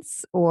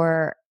clients,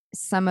 or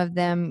some of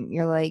them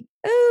you're like,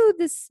 oh,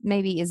 this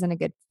maybe isn't a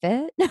good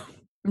fit?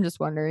 I'm just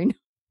wondering.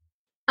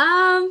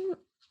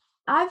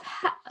 I've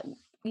had,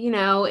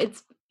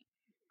 it's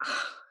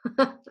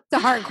It's a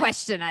hard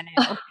question, I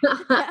know.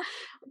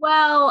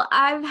 Well,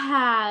 I've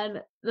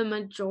had the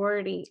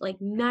majority, like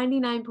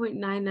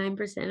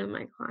 99.99% of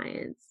my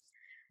clients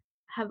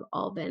have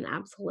all been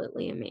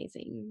absolutely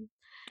amazing.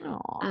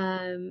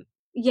 Aw.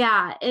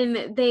 Yeah, and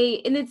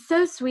it's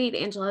so sweet,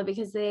 Angela,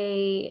 because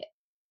they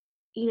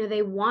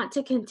want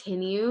to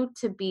continue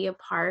to be a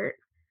part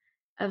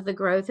of the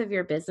growth of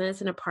your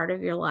business and a part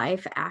of your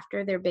life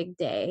after their big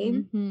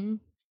day. Mhm.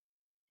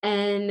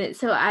 And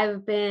so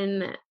I've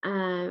been,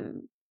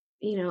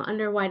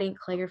 under Whiting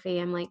Calligraphy,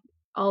 I'm like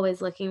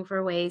always looking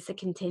for ways to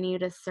continue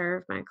to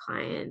serve my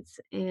clients.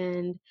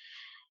 And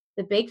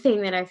the big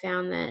thing that I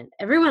found that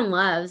everyone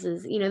loves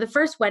is, the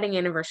first wedding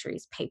anniversary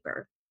is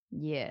paper.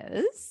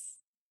 Yes.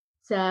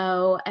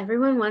 So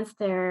everyone wants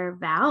their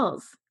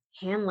vows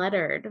hand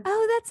lettered.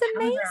 Oh, that's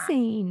Calligraphed.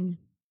 amazing.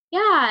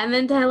 Yeah, and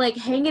then to like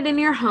hang it in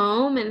your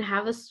home and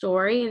have a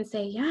story and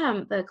say, yeah,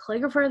 I'm the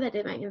calligrapher that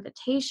did my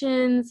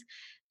invitations.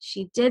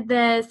 She did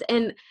this.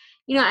 And,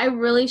 I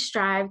really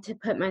strive to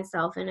put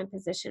myself in a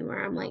position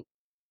where I'm like,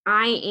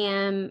 I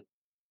am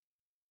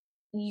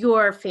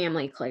your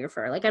family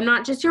calligrapher. Like, I'm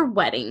not just your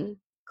wedding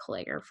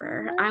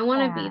calligrapher. I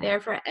want to be there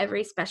for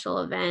every special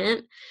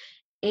event.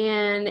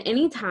 And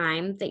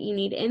anytime that you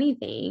need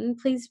anything,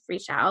 please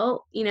reach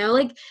out.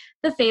 Like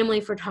the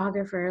family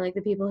photographer, like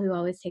the people who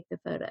always take the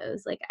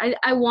photos. Like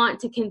I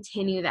want to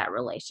continue that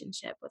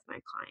relationship with my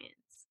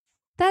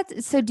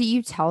clients. So do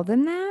you tell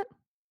them that?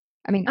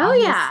 I mean, Oh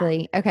yeah.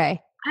 obviously.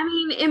 Okay. I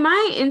mean, in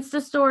my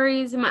Insta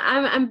stories,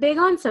 I'm big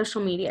on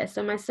social media.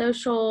 So my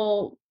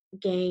social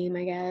game,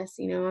 I guess,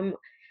 I'm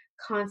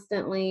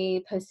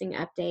constantly posting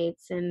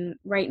updates. And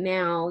right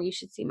now, you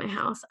should see my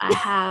house. I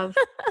have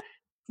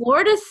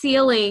floor to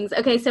ceilings.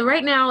 Okay, so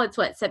right now it's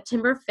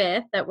September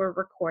 5th that we're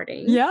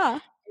recording. Yeah.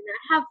 And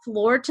I have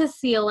floor to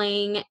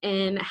ceiling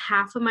in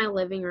half of my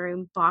living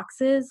room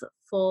boxes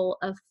full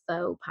of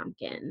faux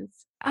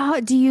pumpkins. Oh,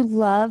 do you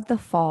love the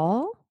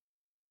fall?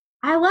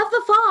 I love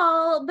the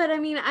fall, but I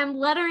mean, I'm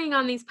lettering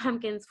on these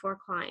pumpkins for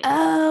clients.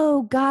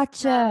 Oh,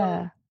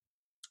 gotcha.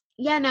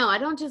 Yeah, no, I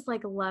don't just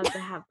like love to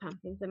have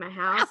pumpkins in my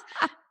house,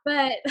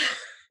 but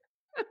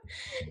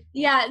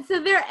yeah, so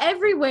they're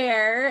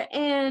everywhere,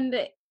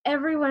 and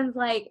everyone's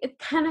like,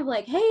 it's kind of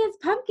like, hey, it's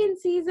pumpkin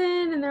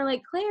season, and they're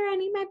like, Claire, I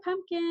need my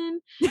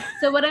pumpkin.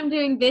 So what I'm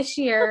doing this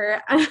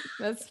year,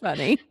 That's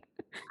funny.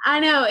 I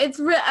know it's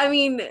I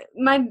mean,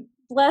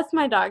 bless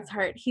my dog's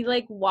heart, he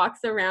like walks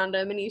around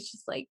them and he's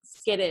just like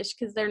skittish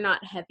because they're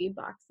not heavy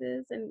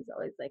boxes, and he's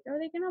always like, are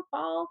they gonna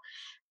fall?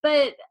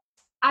 But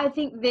I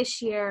think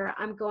this year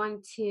I'm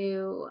going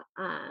to,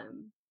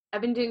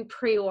 I've been doing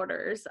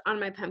pre-orders on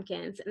my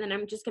pumpkins, and then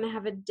I'm just going to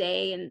have a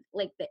day in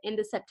like the end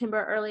of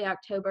September, early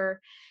October,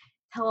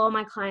 tell all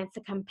my clients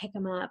to come pick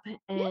them up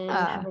and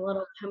have Yeah. a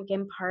little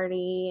pumpkin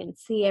party and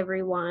see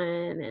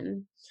everyone.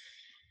 And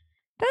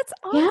That's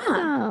yeah.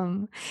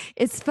 awesome.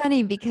 It's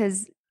funny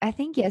because I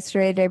think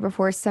yesterday, the day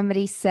before,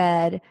 somebody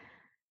said,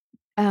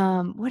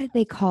 what did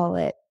they call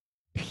it?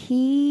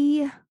 PS.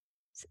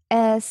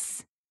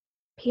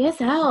 Yeah.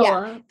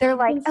 PSL, They're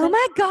like, pumpkin oh spice.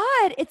 my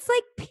God, it's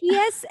like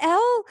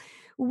PSL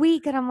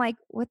week. And I'm like,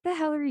 what the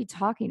hell are you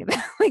talking about?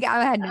 Like,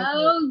 I had no clue.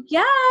 Oh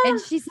yeah. And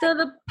she's like, So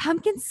the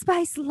pumpkin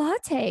spice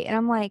latte. And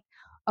I'm like,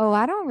 oh,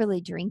 I don't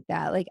really drink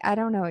that. Like, I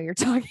don't know what you're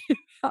talking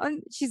about.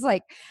 And she's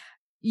like,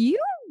 you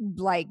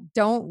like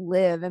don't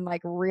live in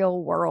like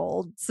real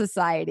world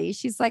society.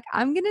 She's like,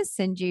 I'm going to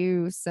send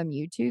you some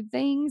YouTube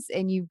things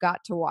and you've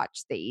got to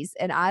watch these.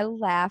 And I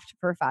laughed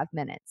for 5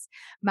 minutes.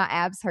 My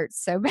abs hurt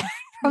so bad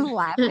from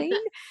laughing.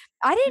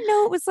 I didn't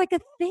know it was like a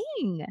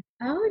thing.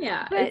 Oh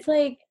yeah. But It's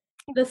like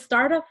the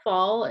start of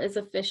fall is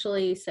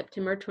officially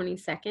September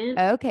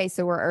 22nd. okay,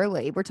 so we're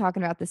early. We're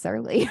talking about this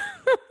early.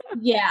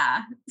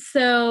 Yeah.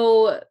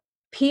 So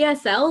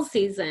PSL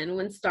season,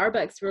 when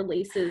Starbucks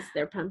releases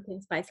their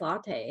pumpkin spice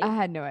latte, I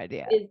had no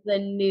idea. is the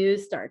new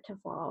start to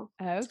fall.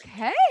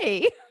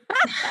 Okay.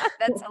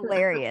 That's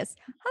hilarious.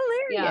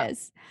 Yeah.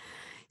 Hilarious.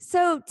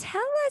 So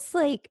tell us,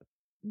 like,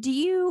 do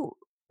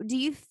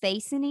you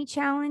face any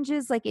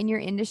challenges like in your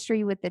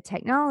industry with the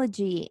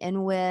technology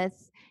and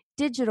with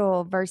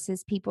digital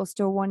versus people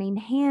still wanting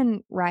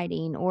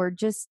handwriting or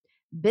just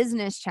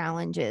business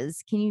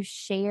challenges? Can you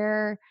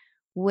share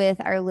with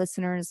our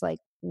listeners like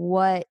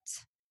what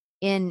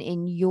in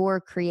your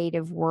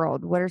creative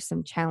world, what are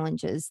some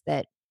challenges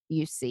that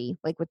you see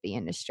like with the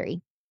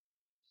industry?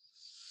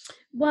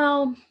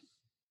 Well,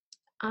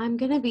 I'm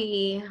gonna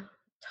be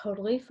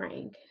totally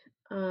frank.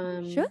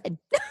 Should.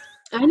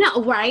 I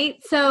know,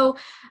 right? So,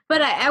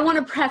 but I want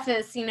to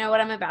preface, what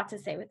I'm about to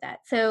say with that.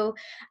 So,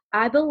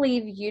 I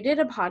believe you did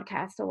a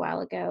podcast a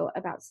while ago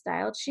about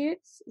styled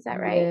shoots. Is that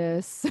right?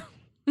 Yes.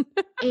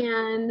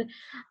 And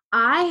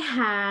I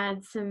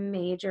had some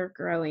major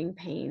growing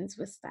pains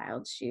with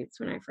styled shoots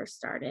when I first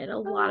started. A Oh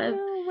lot of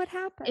no, what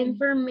happened?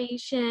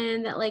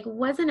 information that like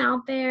wasn't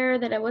out there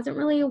that I wasn't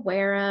really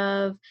aware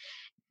of.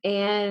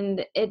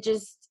 And it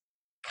just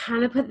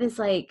kind of put this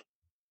like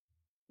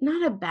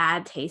not a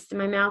bad taste in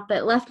my mouth,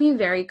 but left me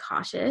very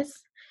cautious.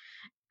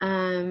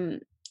 Um,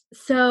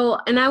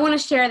 and I want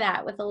to share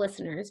that with the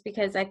listeners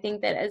because I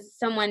think that as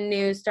someone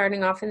new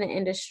starting off in the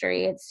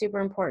industry, it's super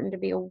important to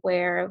be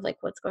aware of like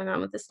what's going on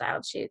with the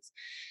styled shoots.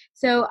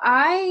 So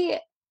Angela,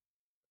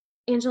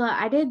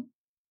 I did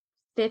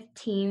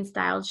 15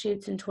 styled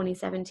shoots in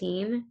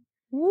 2017,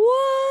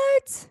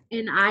 What?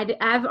 and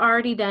I've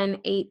already done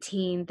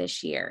 18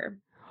 this year.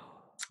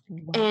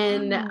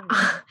 And Wow.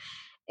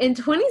 in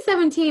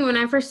 2017, when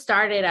I first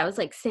started, I was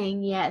like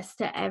saying yes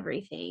to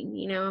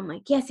everything. I'm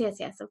like, yes, yes,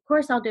 yes. Of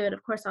course I'll do it.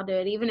 Of course I'll do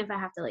it. Even if I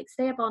have to like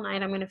stay up all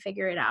night, I'm going to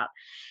figure it out.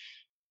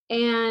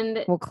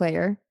 And Well,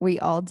 Claire, we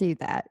all do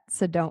that.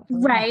 So don't feel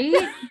bad.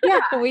 right. Yeah.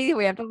 We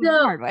have to learn the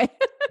hard way.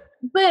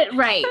 But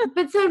right.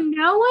 But so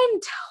no one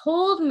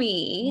told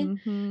me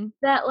Mhm.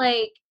 that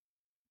like,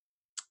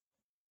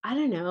 I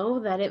don't know,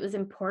 that it was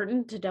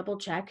important to double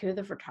check who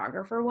the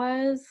photographer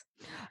was.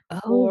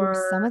 Oh, were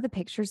Or, some of the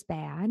pictures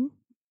bad?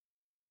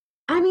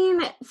 I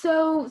mean,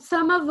 so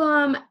some of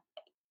them,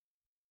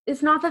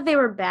 it's not that they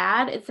were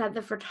bad, it's that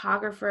the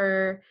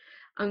photographer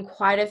on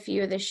quite a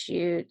few of the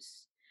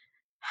shoots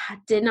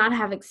did not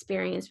have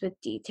experience with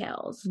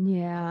details.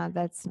 Yeah,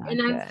 that's not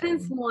And I've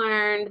since good.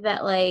 learned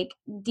that like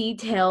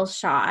detail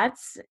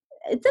shots,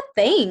 it's a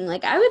thing.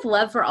 Like I would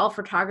love for all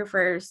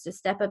photographers to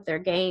step up their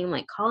game,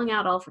 like calling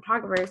out all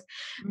photographers,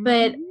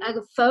 but Mhm.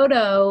 a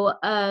photo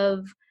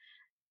of,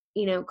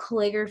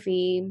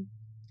 calligraphy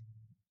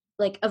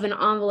like of an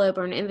envelope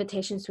or an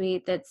invitation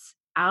suite that's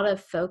out of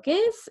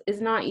focus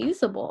is not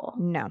usable.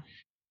 No.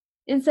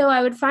 And so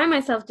I would find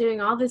myself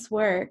doing all this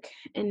work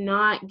and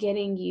not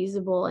getting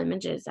usable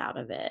images out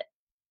of it.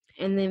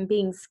 And then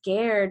being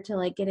scared to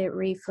like get it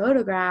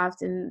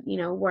rephotographed and,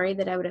 worry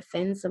that I would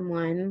offend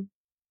someone.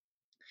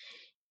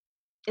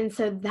 And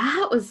so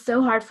that was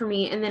so hard for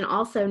me. And then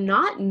also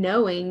not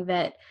knowing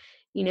that,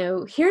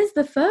 here's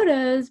the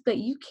photos, but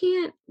you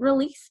can't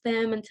release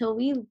them until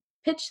we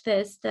pitch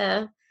this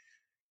to,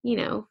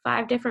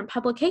 5 different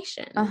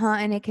publications.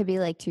 And it could be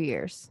like 2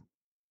 years.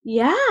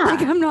 Yeah.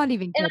 Like, I'm not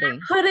even And kidding.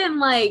 I put in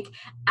like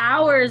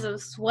hours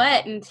of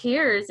sweat and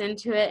tears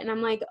into it. And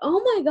I'm like,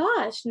 oh my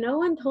gosh, no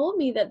one told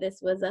me that this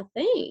was a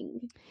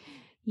thing.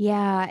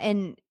 Yeah,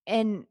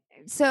 and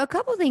so a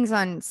couple things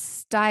on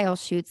style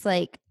shoots,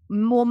 like,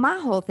 well, my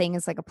whole thing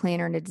as like a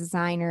planner and a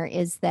designer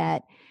is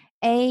that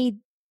a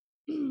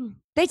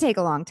They take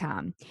a long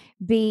time.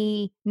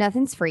 B,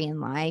 nothing's free in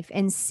life.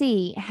 And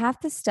C,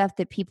 half the stuff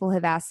that people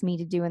have asked me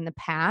to do in the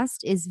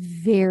past is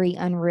very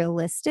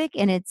unrealistic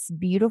and it's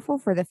beautiful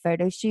for the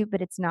photo shoot,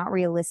 but it's not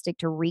realistic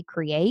to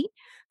recreate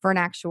for an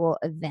actual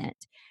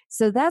event.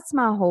 So that's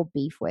my whole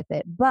beef with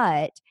it.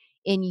 But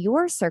in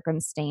your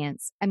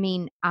circumstance, I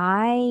mean,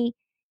 I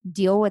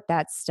deal with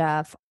that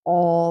stuff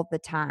all the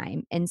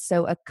time. And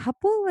so a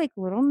couple like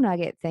little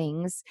nugget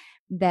things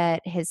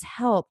that has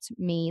helped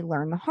me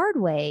learn the hard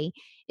way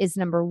is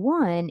number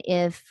one,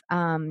 if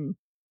and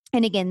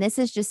again, this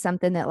is just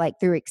something that like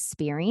through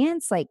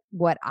experience, like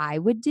what I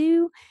would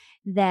do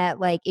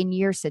that like in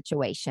your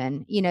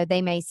situation,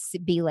 they may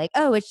be like,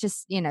 oh, it's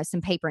just,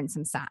 some paper and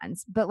some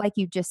signs. But like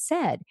you just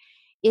said,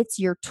 it's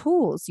your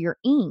tools, your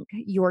ink,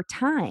 your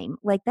time.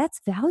 Like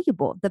that's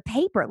valuable. The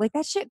paper, like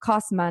that shit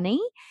costs money.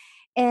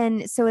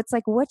 And so it's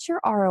like, what's your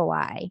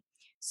ROI?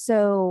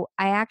 So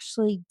I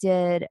actually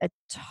did a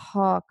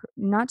talk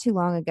not too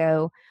long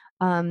ago.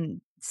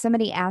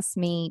 Somebody asked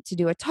me to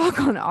do a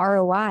talk on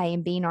ROI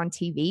and being on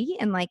TV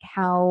and like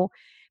how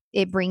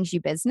it brings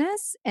you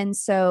business. And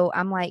so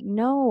I'm like,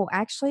 no,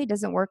 actually, it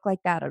doesn't work like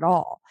that at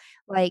all.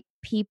 Like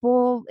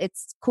people,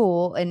 it's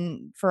cool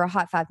and for a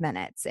hot 5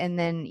 minutes, and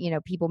then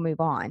people move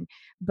on.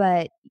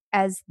 But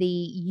as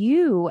the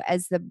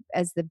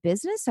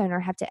business owner,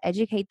 have to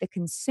educate the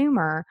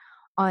consumer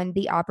on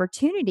the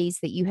opportunities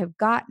that you have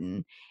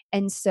gotten.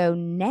 And so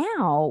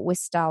now with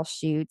style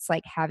shoots,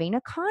 like having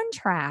a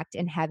contract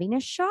and having a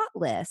shot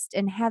list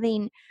and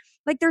having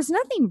like there's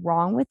nothing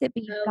wrong with it,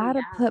 but you've Oh got to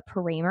yeah. put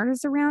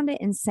parameters around it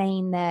and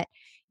saying that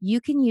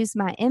you can use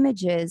my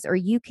images or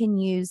you can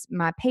use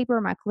my paper,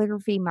 my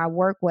calligraphy, my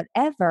work,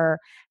 whatever.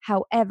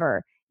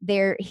 However,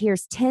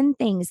 here's 10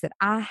 things that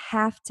I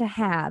have to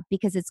have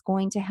because it's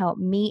going to help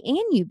me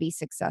and you be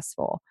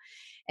successful.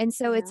 And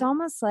so it's Yeah.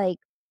 almost like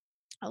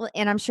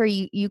and I'm sure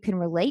you can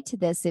relate to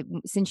this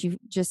since you've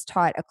just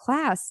taught a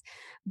class,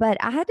 but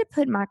I had to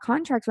put in my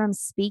contract when I'm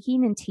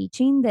speaking and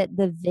teaching that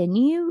the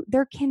venue,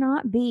 there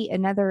cannot be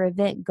another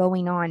event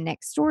going on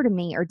next door to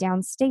me or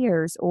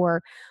downstairs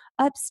or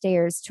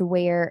upstairs to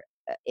where,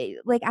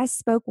 like I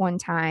spoke one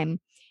time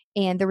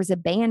and there was a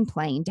band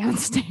playing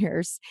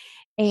downstairs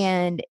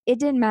and it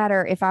didn't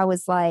matter if I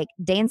was like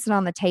dancing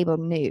on the table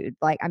nude,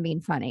 like I'm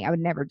being funny. I would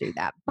never do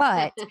that.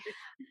 But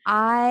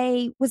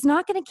I was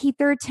not going to keep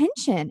their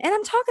attention. And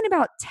I'm talking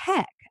about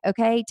tech,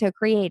 okay, to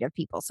creative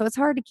people. So it's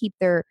hard to keep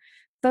their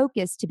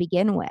focus to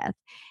begin with.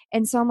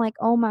 And so I'm like,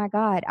 oh my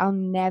God, I'll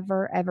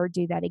never, ever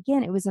do that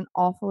again. It was an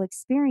awful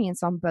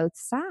experience on both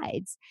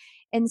sides.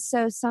 And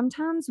so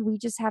sometimes we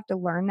just have to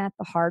learn that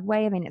the hard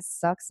way. I mean, it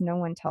sucks. No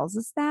one tells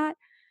us that.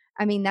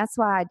 I mean, that's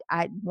why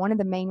one of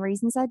the main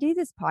reasons I do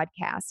this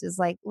podcast is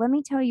like, let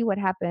me tell you what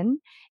happened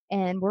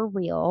and we're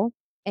real.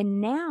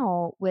 And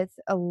now, with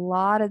a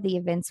lot of the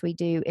events we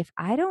do, if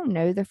I don't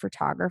know the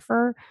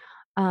photographer,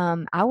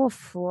 I will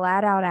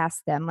flat out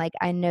ask them, like,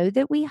 I know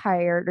that we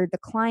hired or the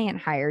client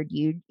hired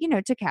you,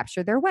 to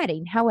capture their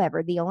wedding.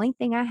 However, the only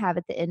thing I have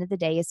at the end of the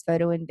day is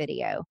photo and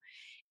video.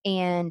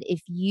 And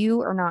if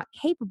you are not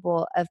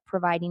capable of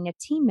providing a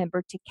team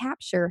member to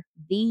capture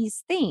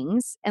these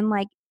things and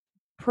like,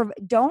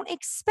 don't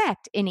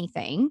expect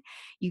anything.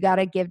 You got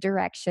to give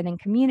direction and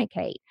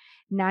communicate.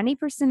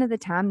 90% of the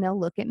time, they'll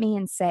look at me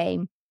and say,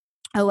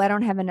 oh, I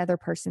don't have another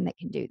person that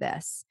can do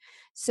this.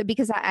 So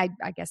because I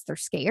guess they're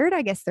scared,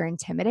 I guess they're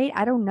intimidated.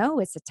 I don't know.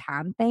 It's a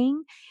time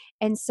thing.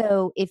 And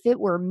so if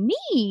it were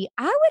me,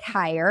 I would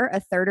hire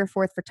a third or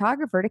fourth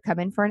photographer to come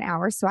in for an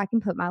hour so I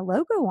can put my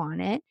logo on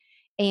it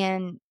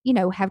and,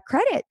 have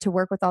credit to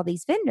work with all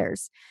these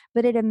vendors.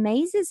 But it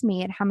amazes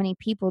me at how many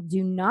people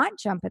do not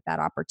jump at that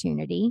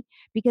opportunity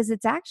because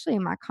it's actually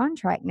in my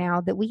contract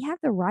now that we have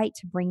the right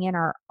to bring in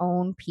our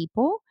own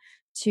people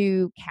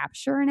to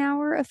capture an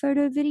hour of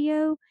photo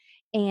video,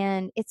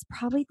 and it's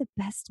probably the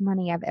best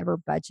money I've ever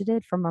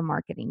budgeted from a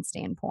marketing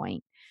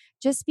standpoint,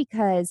 just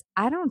because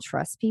I don't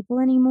trust people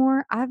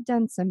anymore. I've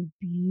done some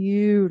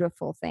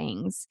beautiful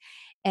things,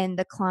 and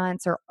the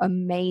clients are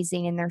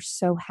amazing and they're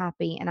so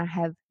happy. And I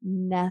have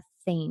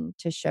nothing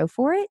to show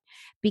for it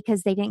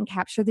because they didn't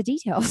capture the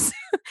details.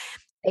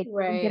 They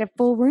didn't get a Right.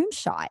 full room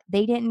shot.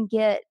 They didn't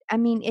get, I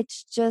mean,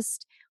 it's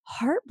just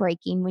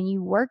heartbreaking when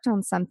you worked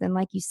on something,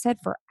 like you said,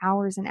 for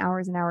hours and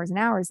hours and hours and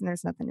hours, and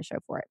there's nothing to show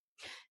for it.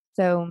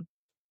 So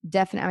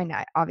definitely, I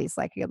mean,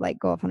 obviously I could like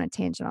go off on a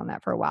tangent on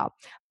that for a while.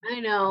 I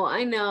know.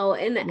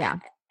 And Yeah.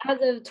 as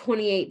of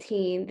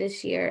 2018,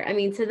 this year, I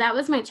mean, so that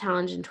was my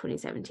challenge in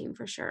 2017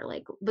 for sure.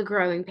 Like the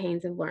growing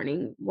pains of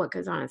learning what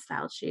goes on at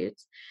style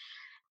shoots.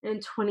 In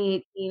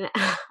 2018,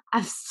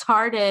 I've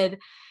started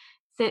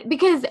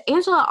because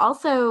Angela,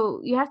 also,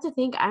 you have to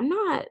think I'm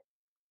not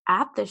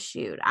at the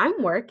shoot,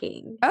 I'm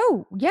working.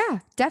 Oh, yeah,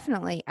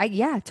 definitely.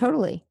 Yeah,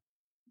 totally.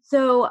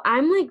 So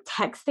I'm like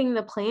texting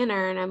the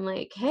planner and I'm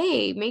like,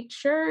 hey, make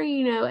sure,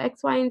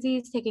 X, Y, and Z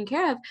is taken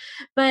care of.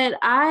 But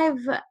I've,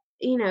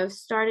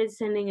 started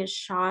sending a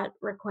shot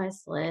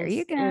request There you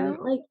list and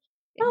go. like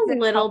Is a it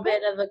little helping?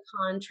 bit of a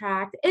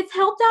contract. It's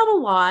helped out a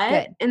lot.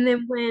 Good. And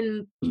then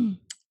when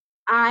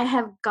I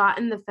have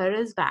gotten the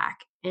photos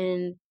back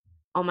and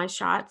all my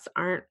shots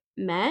aren't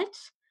met.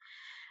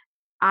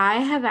 I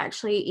have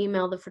actually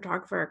emailed the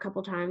photographer a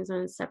couple times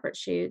on separate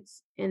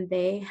shoots, and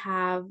they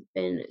have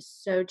been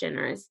so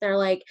generous. They're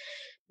like,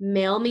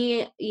 "Mail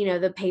me,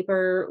 the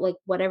paper, like,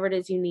 whatever it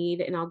is you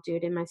need, and I'll do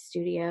it in my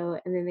studio,"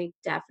 and then they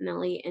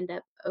definitely end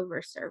up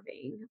over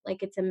serving.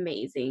 Like, it's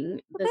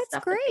amazing Well, the that's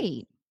stuff that they.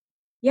 great.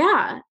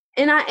 Yeah,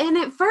 and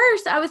at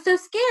first, I was so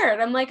scared.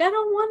 I'm like, "I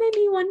don't want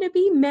anyone to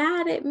be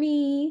mad at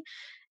me,"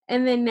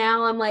 and then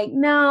now I'm like,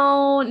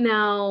 "No,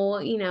 no,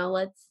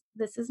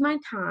 this is my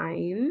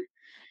time."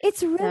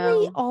 It's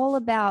really So. all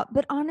about,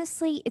 but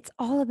honestly, it's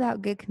all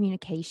about good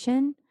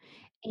communication.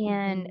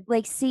 And, Mhm.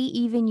 like, see,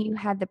 even you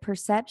had the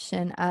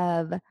perception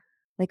of,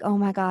 like, "Oh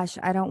my gosh,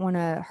 I don't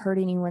wanna hurt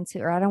anyone to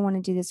or I don't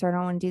wanna do this or I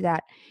don't wanna do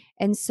that."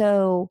 And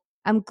so,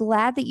 I'm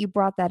glad that you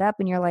brought that up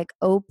and you're, like,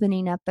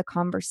 opening up the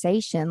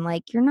conversation,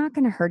 like, you're not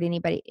gonna hurt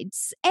anybody.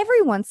 It's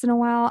every once in a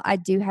while, I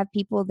do have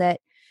people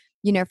that,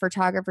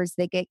 photographers,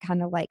 they get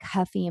kinda, like,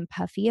 huffy and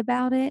puffy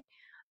about it.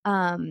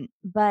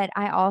 But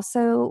I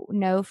also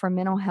know for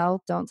mental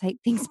health, don't take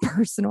things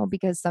personal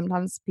because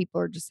sometimes people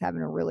are just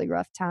having a really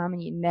rough time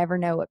and you never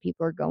know what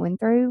people are going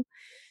through.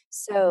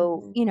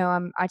 So,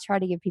 Mhm. I try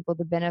to give people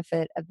the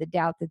benefit of the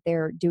doubt that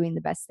they're doing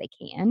the best they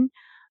can.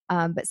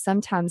 But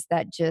sometimes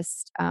that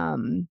just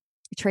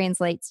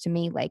translates to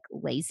me like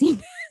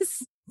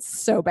laziness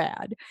so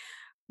bad.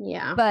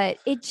 Yeah. But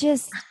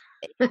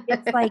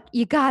it's like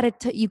you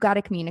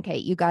gotta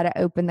communicate. You gotta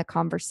open the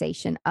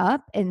conversation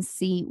up and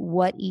see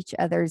what each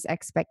other's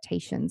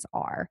expectations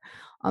are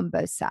on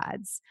both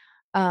sides.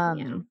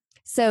 Yeah.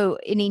 So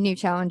any new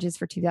challenges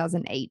for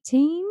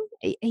 2018?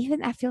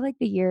 Even I feel like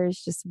the year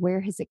is just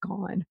where has it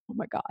gone? Oh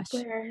my gosh.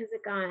 Where has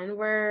it gone?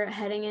 We're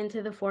heading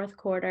into the fourth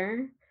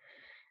quarter.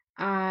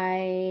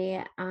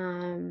 I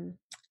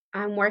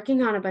I'm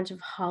working on a bunch of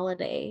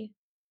holiday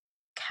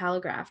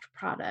calligraphed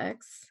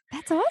products.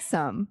 That's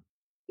awesome.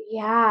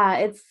 Yeah,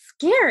 it's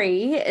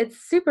scary. It's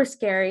super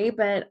scary,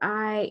 but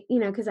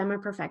because I'm a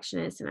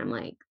perfectionist and I'm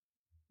like,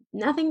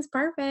 nothing's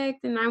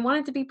perfect and I want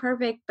it to be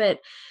perfect, but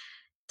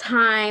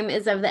time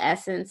is of the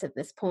essence at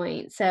this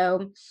point.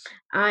 So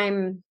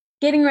I'm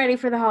getting ready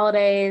for the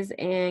holidays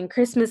and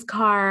Christmas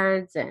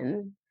cards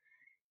and,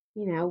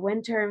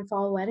 winter and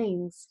fall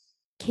weddings.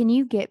 Can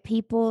you get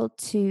people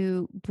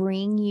to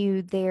bring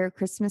you their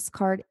Christmas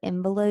card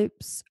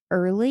envelopes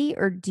early,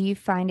 or do you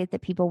find it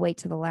that people wait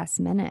to the last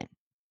minute?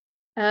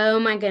 Oh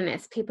my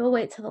goodness, people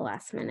wait till the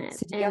last minute,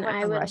 So do you have and like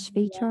I a would rush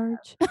fee love.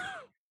 charge?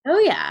 Oh,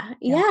 yeah,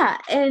 Yeah. yeah,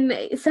 and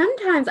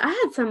sometimes I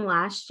had some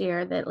last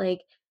year that,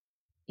 like,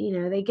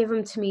 they give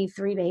them to me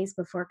 3 days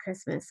before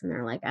Christmas, and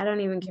they're like, "I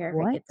don't even care if it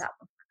What? gets out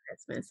before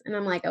Christmas," and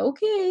I'm like,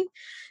 "Okay."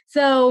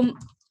 So,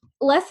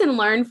 lesson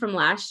learned from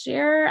last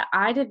year,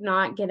 I did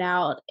not get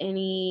out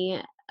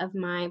any of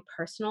my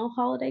personal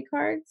holiday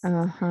cards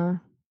Uh-huh.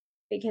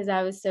 because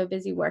I was so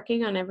busy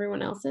working on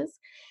everyone else's.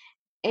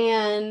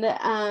 And,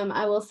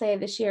 I will say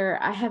this year,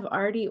 I have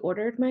already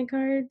ordered my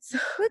cards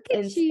Look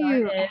and at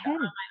you started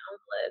ahead of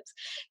envelopes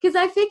because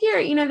I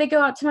figure, they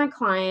go out to my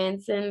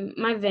clients and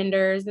my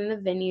vendors and the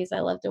venues I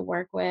love to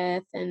work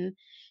with and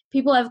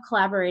people I've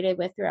collaborated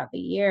with throughout the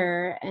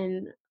year.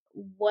 And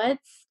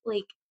what's,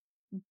 like,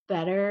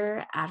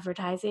 better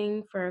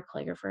advertising for a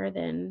calligrapher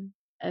than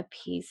a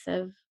piece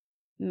of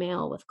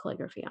mail with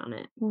calligraphy on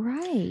it?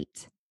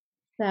 right.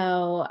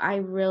 So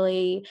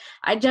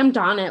I jumped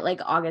on it like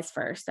August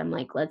 1st. I'm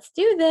like, "Let's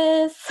do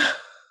this."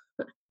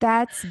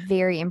 That's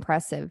very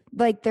impressive.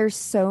 Like, there's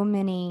so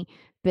many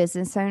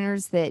business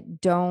owners that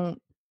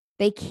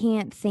they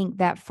can't think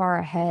that far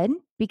ahead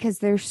because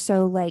they're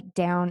so, like,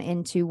 down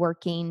into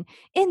working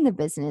in the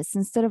business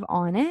instead of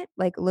on it,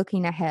 like,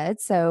 looking ahead.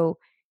 So,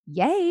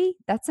 yay,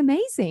 that's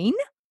amazing.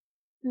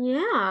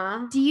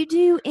 Yeah. Do you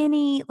do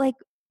any, like,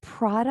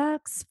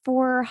 products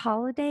for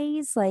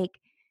holidays? Like,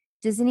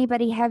 does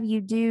anybody have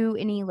you do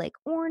any, like,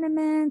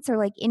 ornaments or,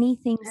 like,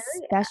 anything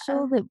Oh,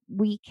 special yeah. that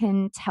we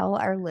can tell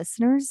our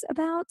listeners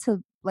about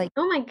to, like,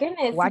 Oh my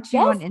goodness. watch you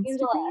Yes, on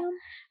Angela. Instagram?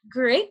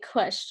 Great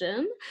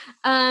question.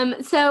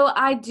 So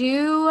I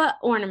do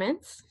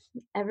ornaments.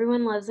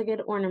 Everyone loves a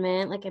good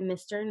ornament, like a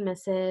Mr. and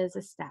Mrs.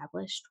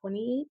 established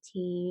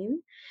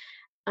 2018.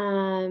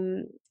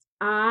 Um,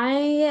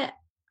 I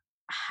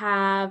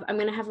I'm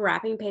gonna have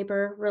wrapping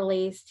paper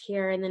released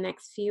here in the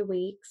next few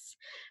weeks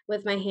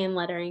with my hand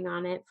lettering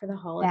on it for the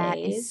That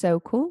is holidays. so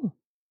cool.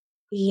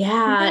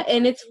 Yeah,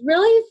 and it's Congratulations.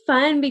 really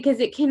fun because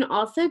it can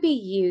also be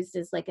used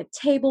as like a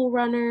table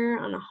runner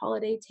on a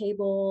holiday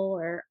table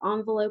or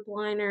envelope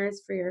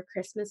liners for your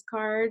Christmas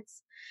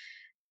cards.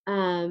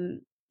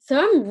 So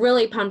I'm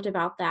really pumped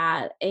about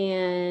that.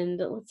 And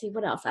let's see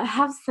what else. I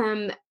have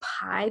some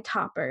pie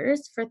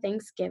toppers for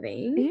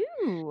Thanksgiving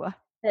Ooh,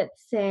 that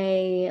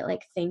say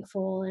like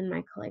thankful in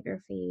my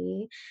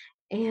calligraphy.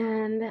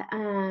 And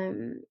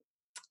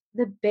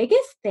the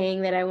biggest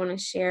thing that I wanna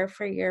share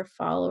for your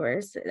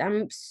followers,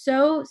 I'm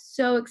so,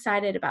 so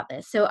excited about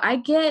this. So I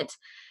get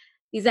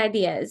these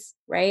ideas,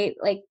 right?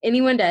 Like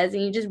anyone does,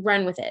 and you just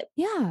run with it.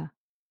 yeah.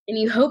 and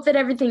you hope that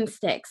everything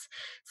sticks.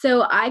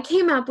 So I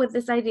came up with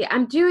this idea.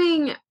 I'm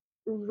doing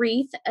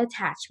wreath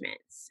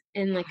attachments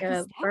in like How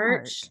does a that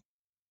work? birch,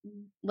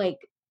 like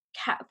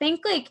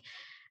think like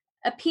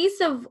a piece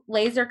of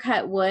laser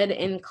cut wood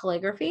in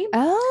calligraphy.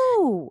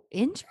 Oh,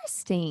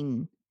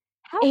 interesting.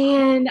 How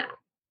And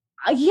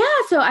yeah,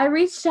 so I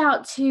reached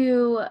out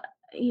to,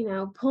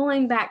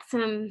 pulling back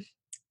some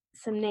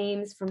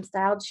names from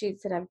styled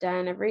shoots that I've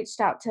done. I've reached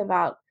out to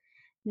about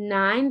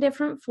 9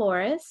 different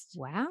florists,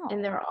 and wow.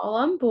 they're all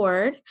on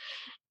board.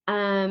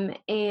 And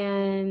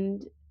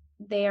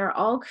they're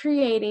all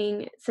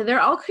creating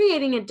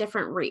a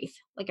different wreath,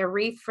 like a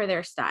wreath for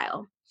their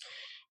style.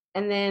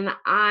 And then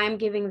I'm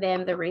giving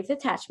them the wreath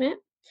attachment.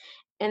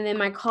 And then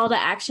my call to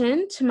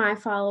action to my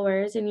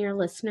followers and your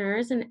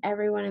listeners and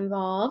everyone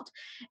involved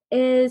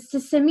is to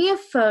send me a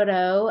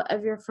photo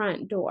of your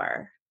front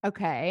door.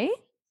 Okay.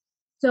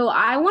 So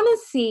I want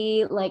to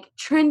see like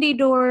trendy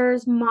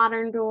doors,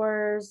 modern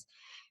doors,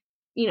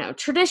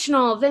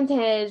 traditional,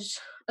 vintage,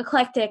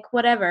 eclectic,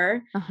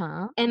 whatever.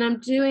 Uh-huh. And I'm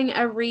doing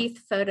a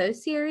wreath photo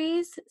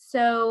series.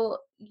 So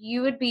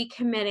you would be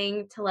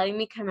committing to letting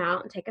me come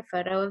out and take a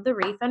photo of the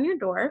wreath on your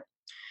door.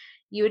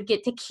 You would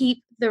get to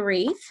keep the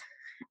wreath.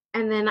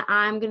 And then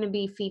I'm going to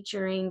be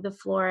featuring the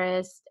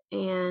florist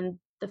and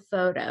the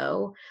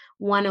photo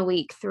one a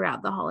week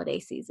throughout the holiday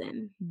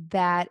season.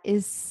 That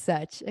is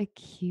such a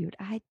cute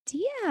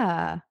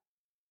idea.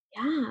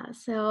 Yeah,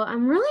 so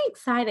I'm really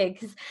excited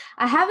because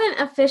I haven't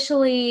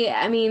officially,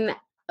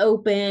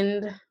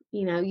 opened.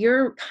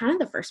 You're kind of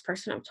the first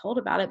person I've told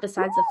about it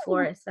besides the Woo!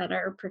 florists that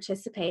are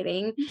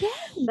participating. Yay.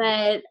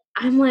 But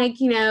I'm like,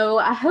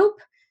 I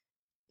hope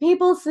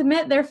people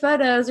submit their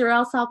photos or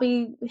else I'll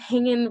be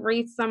hanging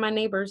wreaths on my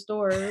neighbors'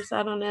 doors.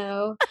 I don't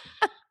know.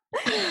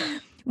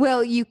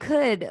 Well, you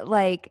could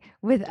like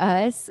with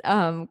us,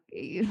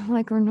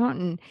 like we're not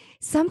in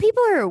some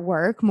people are at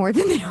work more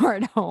than they are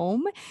at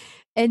home.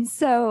 And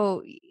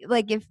so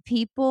like if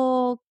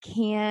people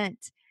can't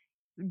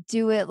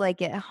do it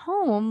like at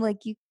home,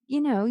 like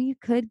you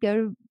could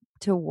go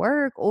to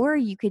work or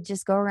you could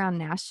just go around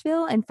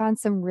Nashville and find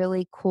some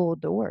really cool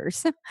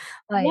doors.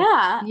 like,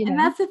 Yeah, you and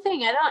know. that's the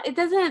thing.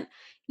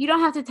 You don't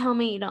have to tell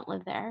me you don't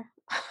live there.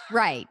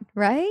 Right,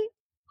 right?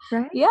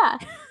 Right? Yeah.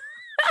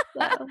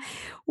 So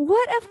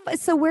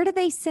So where do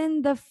they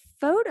send the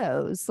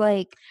photos?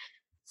 Like,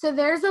 so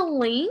there's a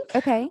link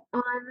okay,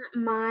 on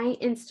my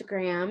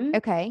Instagram,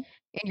 okay,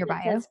 in your and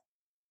it bio. says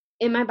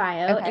in my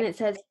bio, Okay. and it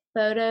says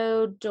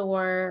photo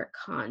door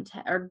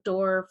contest or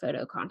door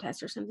photo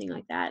contest or something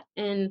like that.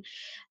 And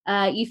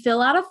you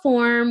fill out a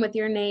form with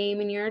your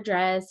name and your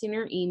address and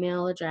your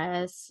email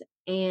address,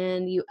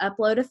 and you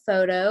upload a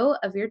photo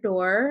of your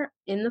door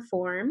in the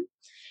form.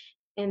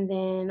 And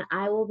then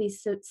I will be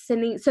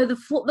sending. So the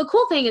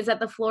cool thing is that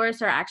the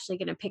florists are actually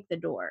going to pick the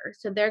door,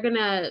 so they're going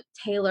to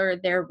tailor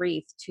their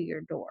wreath to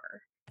your door.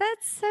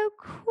 That's so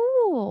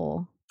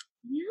cool.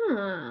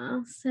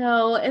 Yeah.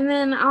 So, and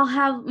then I'll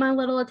have my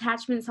little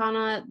attachments on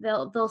it.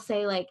 They'll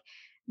say like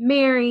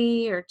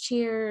Merry or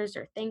Cheers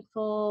or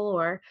Thankful,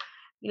 or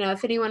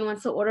if anyone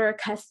wants to order a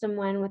custom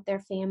one with their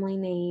family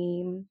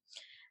name.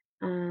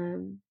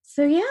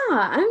 So yeah,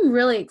 I'm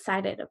really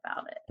excited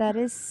about it. That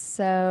is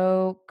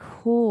so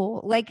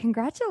cool. Like,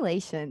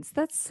 congratulations.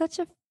 That's such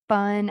a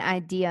fun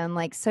idea and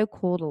like so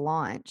cool to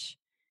launch.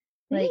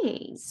 Like,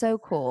 Thanks. so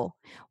cool.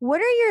 What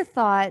are your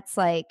thoughts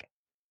like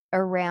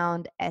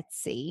around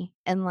Etsy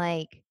and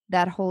like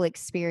that whole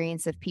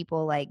experience of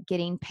people like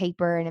getting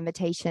paper and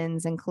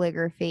invitations and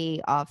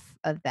calligraphy off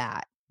of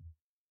that?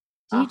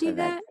 Do you Off do of Etsy.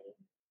 that?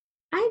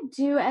 I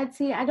do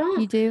Etsy.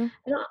 You do?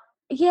 I don't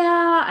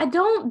yeah, I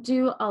don't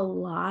do a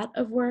lot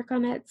of work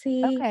on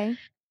Etsy. Okay.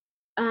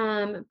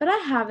 But I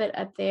have it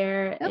up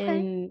there, Okay.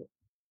 and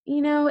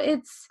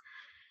it's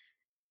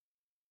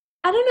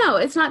I don't know,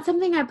 it's not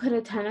something I put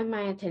a ton of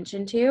my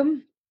attention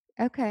to,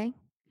 Okay.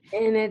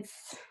 and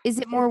Is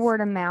it more it's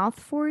word of mouth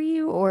for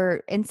you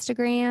or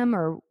Instagram,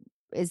 or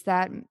is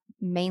that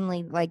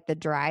mainly like the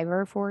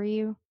driver for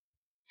you?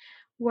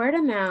 word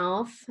of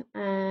mouth.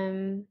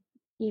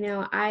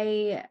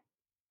 I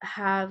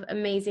have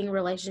amazing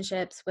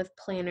relationships with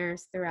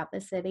planners throughout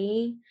the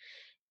city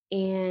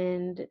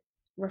and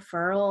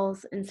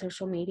referrals and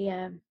social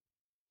media.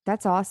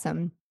 That's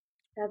awesome.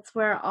 That's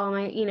where all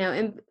my,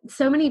 and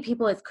so many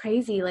people, it's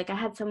crazy. Like I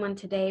had someone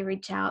today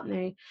reach out and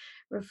they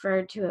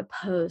referred to a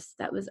post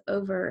that was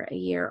over a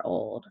year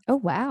old. Oh,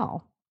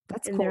 wow.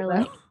 That's And cool they're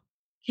though. like,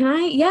 can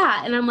I?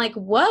 Yeah. And I'm like,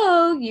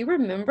 whoa, you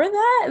remember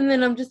that? And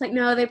then I'm just like,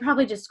 no, they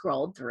probably just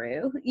scrolled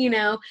through,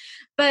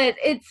 but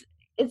it's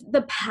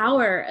the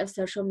power of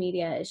social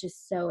media is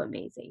just so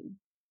amazing.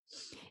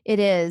 It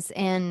is.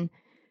 And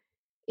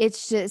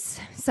it's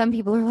just some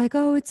people are like,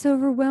 "Oh, it's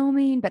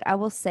overwhelming," but I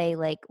will say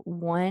like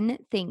one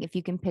thing, if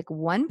you can pick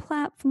one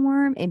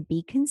platform and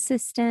be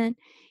consistent,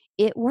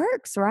 it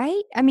works,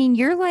 right? I mean,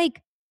 you're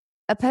like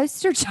a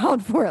poster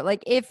child for it.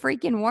 Like it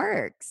freaking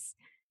works.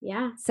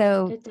 Yeah,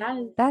 So it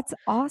does. that's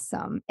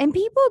awesome. And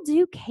people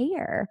do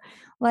care.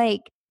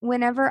 Like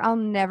whenever I'll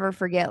never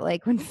forget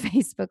like when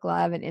Facebook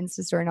Live and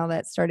Insta Story and all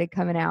that started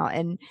coming out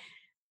and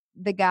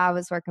the guy I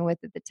was working with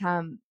at the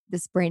time,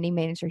 this branding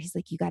manager, he's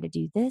like, you got to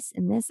do this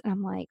and this. And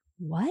I'm like,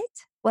 what?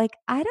 Like,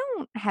 I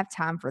don't have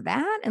time for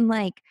that. And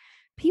like,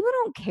 people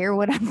don't care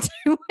what I'm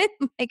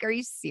doing. Like, are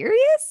you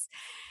serious?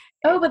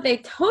 Oh, but they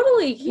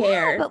totally Yeah,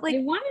 care. but like,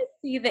 They want to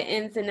see the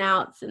ins and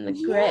outs and the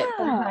grit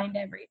yeah. behind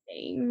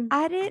everything.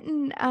 I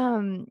didn't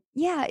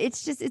yeah,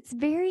 it's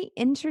very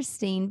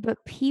interesting,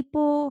 but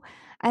people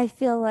I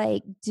feel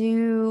like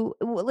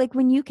like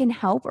when you can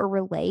help or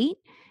relate,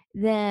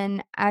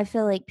 then I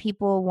feel like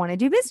people want to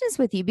do business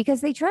with you because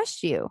they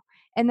trust you.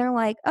 And they're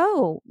like,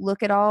 "Oh,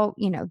 look at all,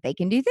 they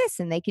can do this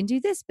and they can do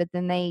this," but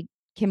then they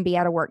can be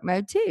out of work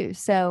mode too.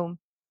 So,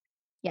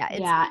 yeah,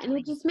 it's Yeah, and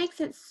it just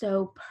makes it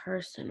so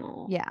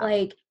personal. yeah.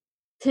 Like,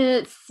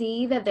 to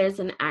see that there's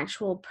an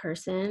actual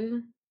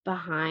person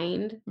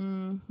behind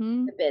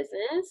Mhm. the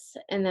business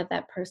and that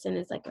that person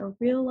is like a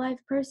real life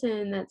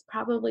person that's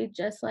probably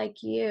just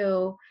like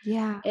you,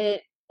 Yeah.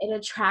 it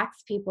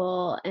attracts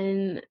people.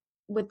 And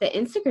with the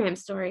Instagram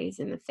stories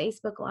and the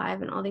Facebook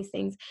Live and all these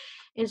things,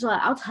 Angela,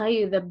 I'll tell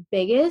you the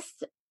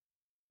biggest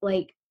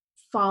like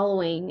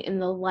following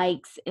and the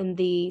likes and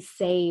the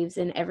saves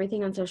and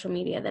everything on social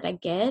media that I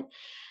get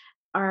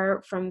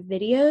are from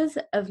videos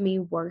of me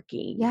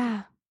working.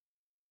 Yeah.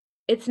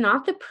 It's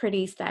not the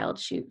pretty styled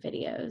shoot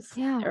videos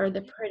Yeah. or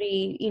the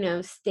pretty,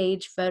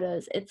 stage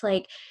photos. It's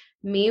like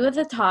me with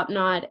a top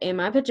knot in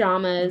my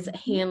pajamas, Mhm.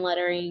 hand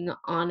lettering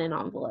on an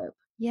envelope.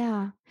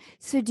 Yeah.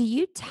 So do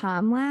you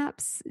time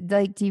lapse?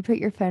 Like, do you put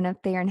your phone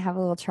up there and have a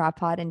little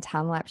tripod and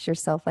time lapse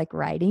yourself like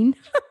writing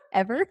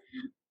ever?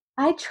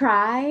 I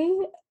try,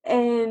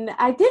 and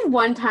I did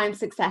one time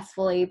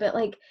successfully, but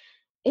like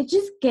it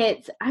just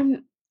gets I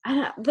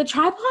don't, the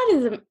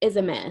tripod is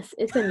a mess.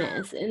 It's a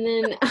mess. And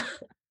then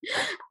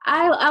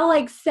I'll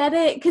like set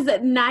it because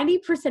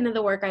 90% of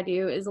the work I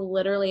do is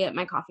literally at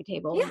my coffee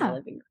table in my Yeah.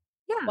 living room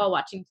Yeah. while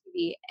watching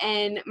TV.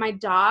 And my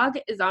dog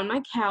is on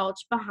my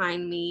couch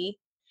behind me,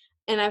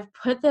 and I've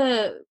put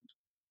the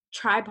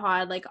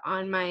tripod like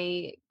on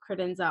my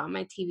credenza on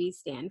my TV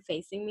stand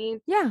facing me.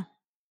 Yeah.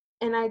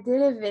 And I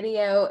did a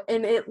video,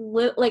 and it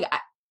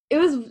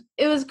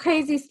was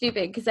crazy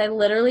stupid because I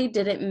literally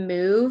didn't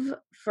move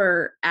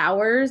for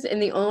hours,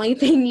 and the only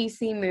thing you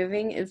see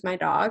moving is my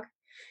dog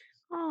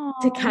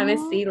to kind of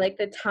Aw. see like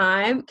the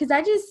time, because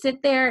I just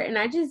sit there and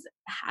I just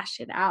hash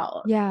it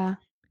out. Yeah.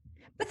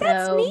 But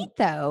that's neat So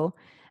though.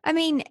 I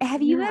mean,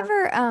 have you yeah,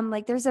 ever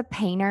like there's a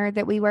painter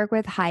that we work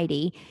with,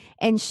 Heidi,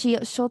 and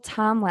she'll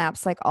time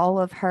lapse like all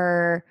of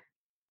her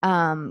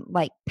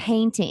like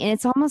painting, and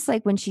it's almost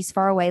like when she's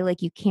far away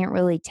like you can't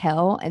really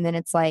tell, and then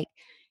it's like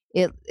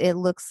it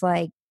looks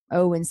like,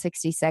 oh, in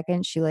 60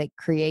 seconds she like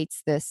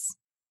creates this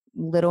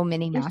little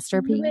mini is she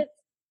masterpiece. with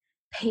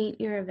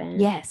Paint Your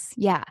Event? Yes,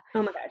 yeah.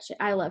 Oh my gosh,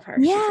 I love her.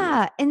 She's Yeah,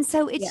 amazing. and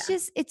so it's Yeah,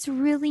 just it's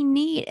really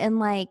neat, and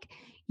like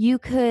you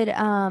could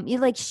you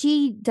like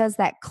she does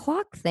that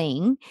clock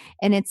thing,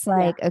 and it's yeah.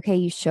 like, okay,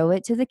 you show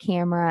it to the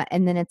camera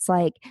and then it's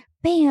like,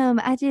 bam,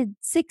 I did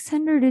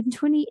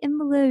 620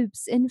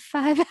 envelopes in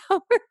 5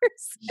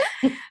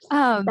 hours.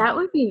 Um, That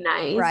would be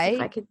nice if I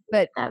right? could do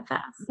But it that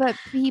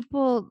fast.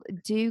 people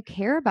do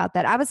care about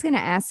that. I was going to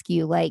ask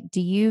you, like,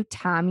 do you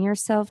time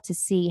yourself to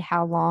see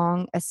how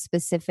long a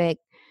specific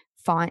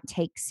font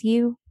takes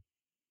you,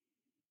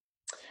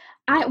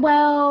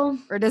 Well,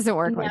 or does it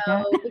work like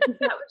that? no, because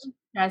that would just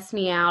stress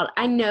me out.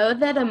 I know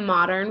that a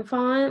modern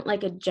font,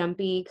 like a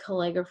jumpy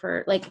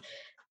calligrapher, like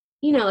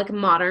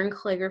modern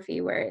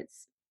calligraphy where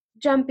it's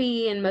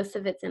jumpy and most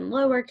of it's in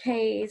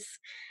lowercase,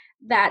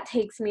 that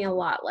takes me a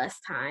lot less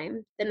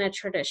time than a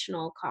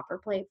traditional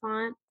copperplate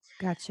font.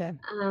 Gotcha.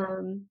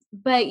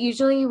 But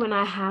usually when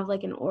I have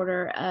like an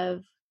order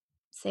of,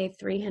 say,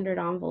 300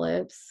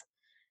 envelopes,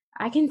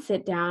 I can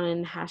sit down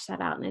and hash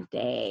that out in a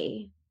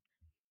day.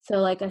 So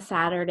like a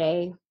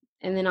Saturday,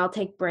 and then I'll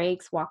take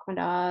breaks, walk my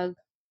dog,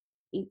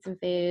 eat some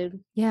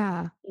food,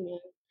 Yeah. you know.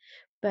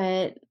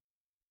 But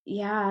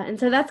yeah, and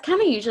so that's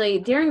kind of usually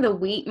during the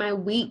week, my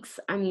weeks,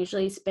 I'm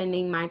usually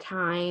spending my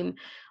time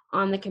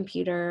on the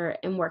computer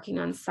and working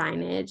on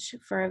signage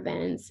for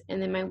events.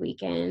 And then my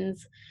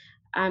weekends,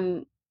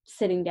 I'm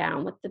sitting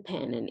down with the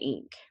pen and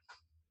ink.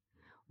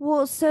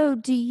 Well,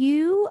 so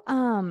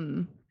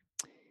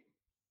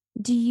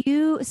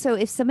so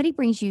if somebody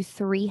brings you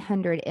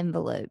 300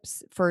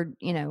 envelopes for,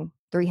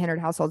 300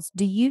 households,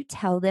 do you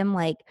tell them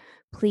like,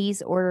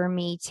 please order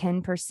me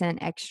 10%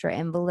 extra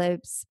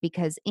envelopes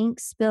because ink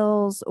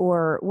spills,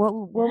 or what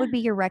would Yeah, be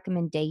your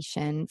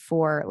recommendation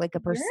for like a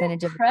you're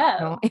percentage of a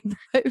additional pro.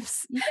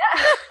 envelopes? Yeah.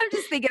 I'm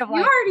just thinking of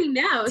You like already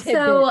know.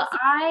 So tidbits.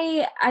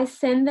 I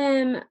send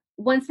them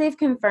once they've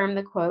confirmed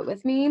the quote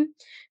with me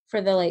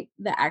for the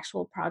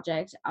actual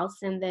project, I'll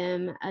send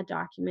them a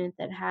document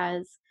that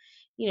has,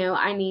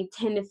 I need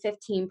 10 to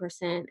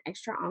 15%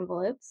 extra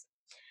envelopes.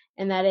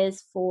 And that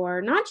is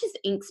for not just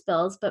ink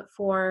spills, but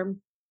for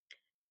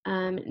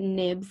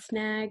nib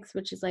snags,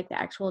 which is like the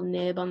actual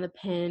nib on the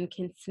pen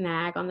can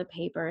snag on the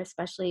paper,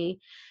 especially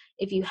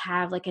if you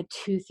have like a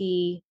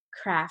toothy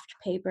craft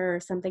paper or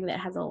something that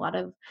has a lot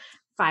of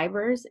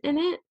fibers in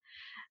it.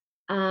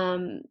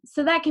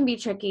 So that can be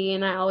tricky,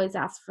 and I always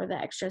ask for the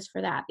extras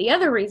for that. The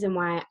other reason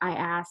why I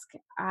ask,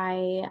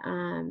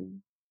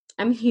 I'm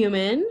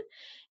human,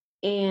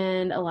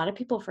 and a lot of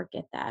people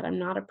forget that. I'm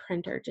not a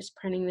printer just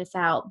printing this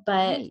out,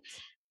 but Right.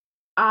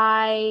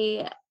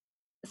 I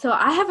so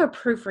I have a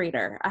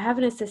proofreader. I have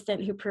an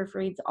assistant who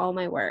proofreads all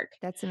my work,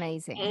 That's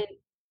amazing. and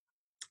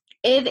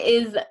it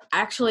is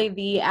actually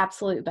the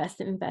absolute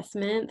best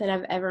investment that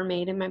I've ever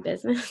made in my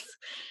business.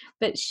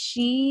 But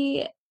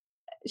she's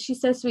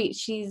so sweet.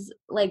 She's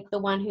like the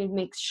one who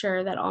makes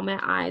sure that all my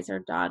I's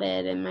are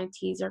dotted and my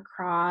T's are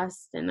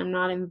crossed and I'm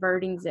not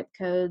inverting zip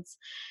codes.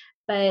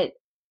 But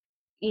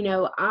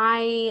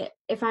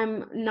if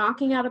I'm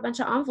knocking out a bunch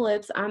of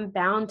envelopes, I'm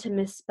bound to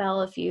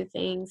misspell a few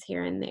things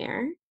here and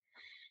there.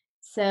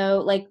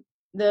 So, like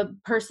the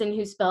person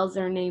who spells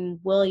their name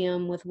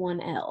William with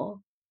one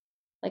L,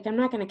 like I'm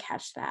not going to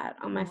catch that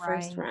on my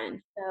first Right.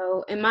 run.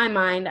 So, in my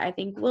mind, I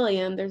think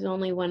William, there's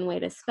only one way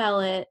to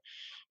spell it,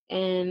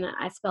 and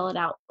I spell it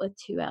out with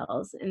two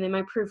L's, and then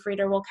my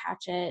proofreader will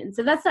catch it. And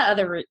so that's the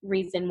other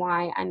reason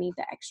why I need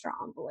the extra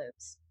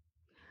envelopes.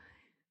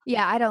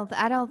 Yeah,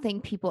 I don't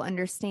think people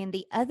understand.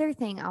 The other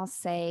thing I'll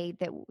say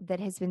that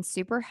has been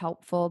super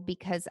helpful,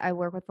 because I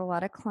work with a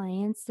lot of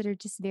clients that are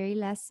just very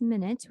last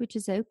minute, which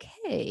is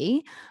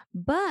okay,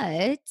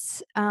 but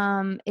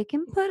it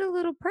can put a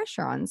little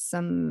pressure on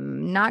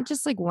some, not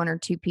just like one or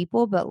two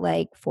people, but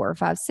like 4 or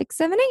 5, 6,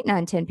 7, 8,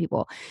 9, 10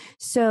 people.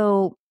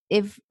 So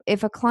if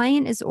a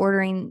client is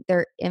ordering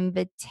their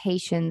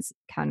invitations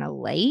kind of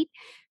late,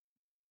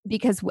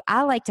 because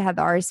I like to have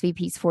the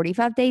RSVPs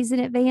 45 days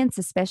in advance,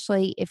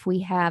 especially if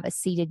we have a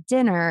seated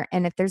dinner.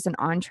 And if there's an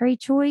entree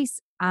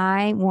choice,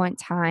 I want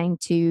time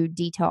to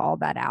detail all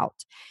that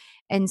out.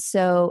 And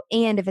so,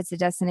 and if it's a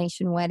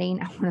destination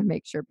wedding, I want to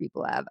make sure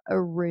people have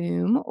a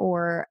room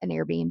or an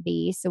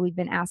Airbnb. So we've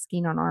been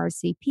asking on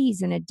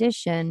RSVPs, in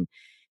addition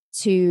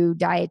to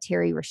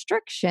dietary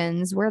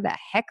restrictions, where the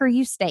heck are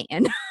you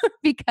staying?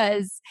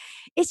 Because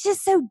it's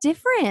just so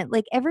different.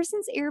 Like ever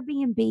since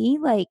Airbnb,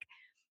 like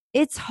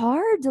it's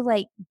hard to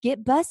like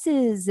get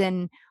buses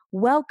and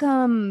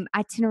welcome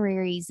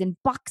itineraries and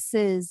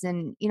boxes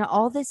and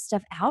all this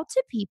stuff out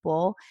to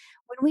people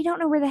when we don't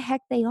know where the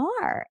heck they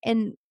are,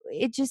 and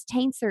it just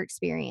taints their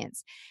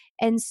experience.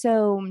 And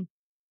so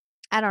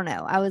I don't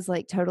know. I was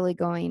like totally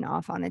going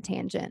off on a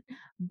tangent,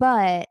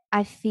 but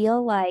I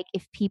feel like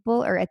if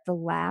people are at the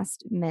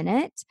last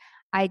minute,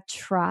 I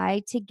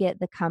try to get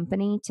the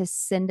company to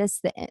send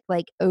us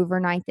like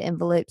overnight the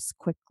envelopes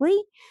quickly.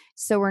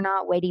 So we're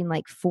not waiting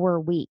like 4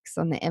 weeks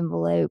on the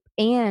envelope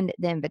and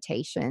the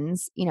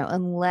invitations,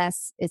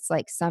 unless it's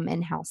like some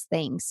in house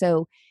thing.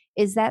 So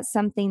is that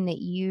something that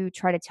you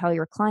try to tell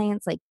your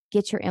clients, like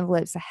get your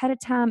envelopes ahead of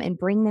time and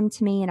bring them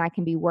to me and I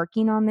can be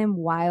working on them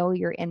while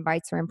your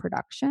invites are in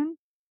production?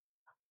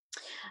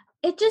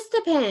 It just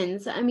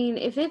depends. I mean,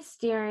 if it's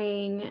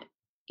during,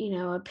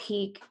 a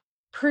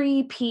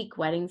pre-peak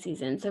wedding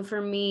season. So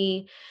for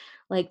me,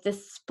 like the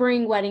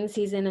spring wedding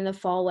season and the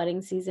fall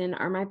wedding season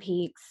are my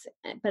peaks,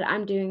 but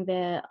I'm doing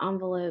the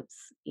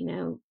envelopes,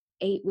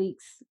 8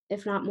 weeks,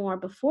 if not more,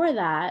 before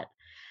that.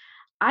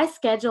 I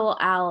schedule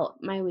out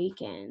my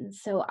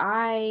weekends. So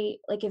I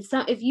like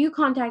if you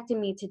contacted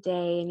me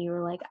today and you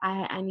were like,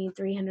 I need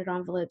 300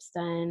 envelopes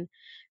done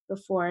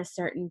before a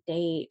certain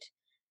date.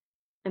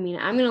 I mean,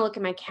 I'm gonna look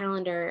at my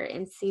calendar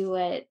and see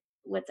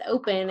what's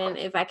open, and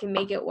if I can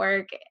make it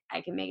work, I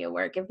can make it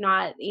work. If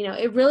not,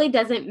 it really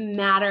doesn't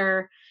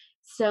matter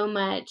so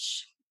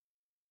much.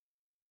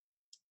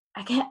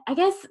 I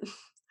guess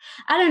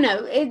I don't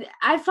know.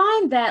 I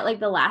find that like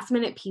the last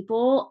minute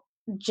people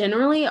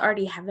generally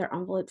already have their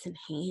envelopes in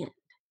hand.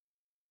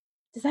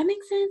 Does that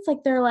make sense?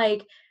 Like they're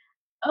like,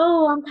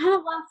 "Oh, I'm kind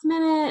of last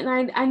minute,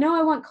 and I know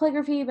I want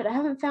calligraphy, but I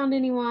haven't found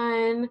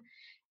anyone."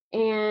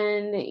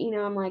 And,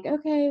 I'm like,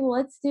 "Okay, well,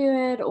 let's do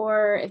it."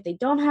 Or if they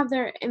don't have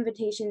their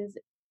invitations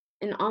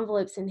and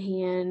envelopes in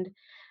hand,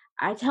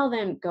 I tell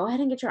them, "Go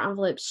ahead and get your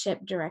envelopes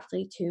shipped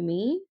directly to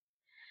me."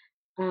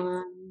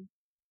 Um,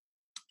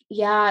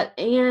 yeah,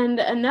 and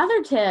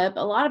another tip,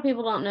 a lot of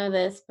people don't know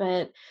this,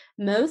 but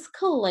most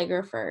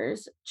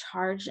calligraphers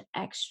charge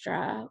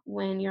extra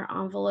when your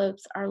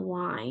envelopes are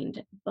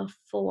lined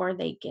before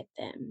they get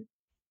them.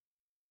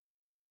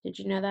 Did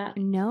you know that?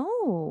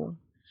 No.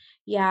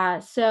 Yeah,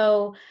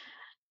 so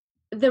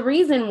the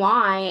reason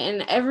why,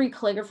 and every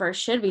calligrapher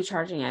should be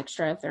charging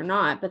extra if they're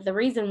not, but the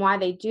reason why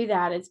they do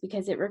that is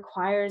because it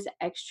requires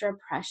extra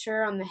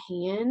pressure on the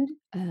hand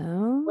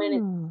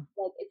when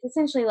Oh. it's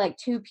essentially like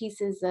two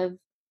pieces of,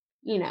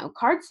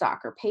 cardstock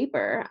or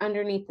paper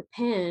underneath the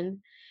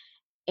pen,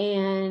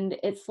 and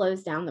it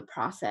slows down the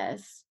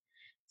process.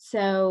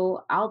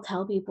 So I'll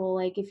tell people,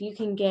 like, if you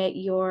can get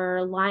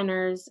your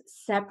liners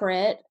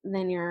separate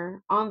than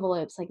your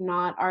envelopes, like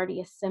not already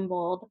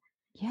assembled,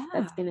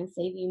 that's Yeah. gonna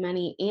save you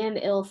money and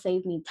it'll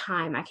save me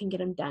time. I can get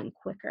them done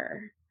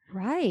quicker.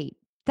 Right.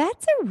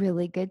 That's a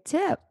really good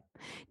tip.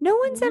 No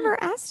one's Yeah.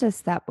 ever asked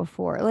us that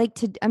before. Like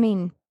I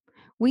mean,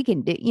 we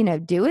can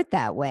do it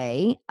that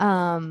way.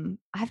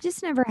 I've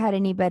just never had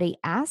anybody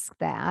ask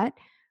that.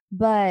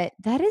 But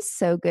that is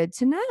so good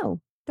to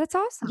know. That's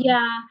awesome.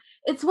 Yeah.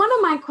 It's one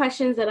of my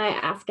questions that I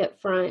ask up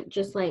front,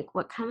 just like,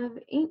 what kind of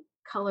ink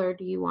color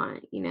do you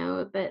want?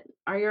 But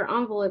are your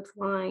envelopes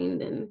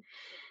lined? And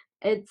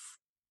it's,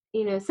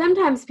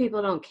 sometimes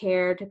people don't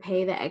care to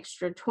pay the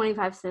extra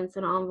 25 cents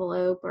an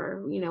envelope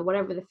or,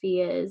 whatever the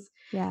fee is.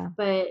 Yeah.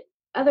 But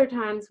other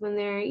times when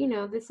they're,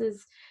 this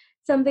is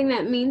something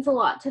that means a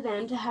lot to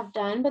them to have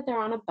done, but they're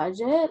on a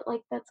budget,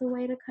 like that's a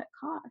way to cut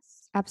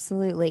costs.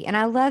 Absolutely. And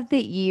I love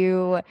that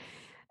you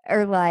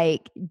are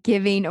like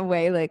giving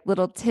away like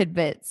little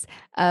tidbits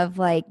of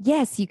like,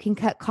 yes, you can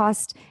cut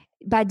cost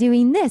by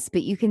doing this,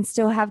 but you can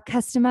still have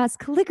customized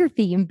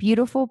calligraphy and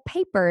beautiful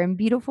paper and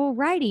beautiful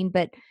writing.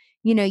 But,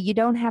 you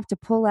don't have to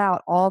pull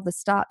out all the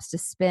stops to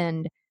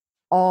spend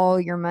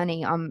all your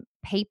money on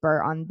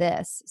paper on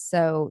this.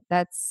 So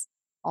that's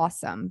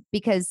awesome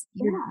because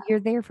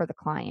you're there for the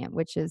client,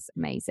 which is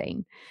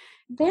amazing.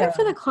 There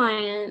for the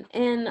client,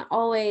 and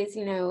always,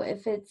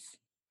 if it's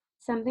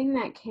something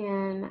that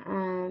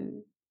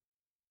can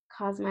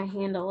cause my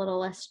hand a little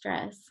less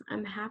stress,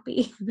 I'm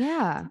happy.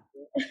 Yeah,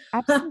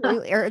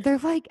 absolutely. Are there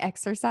like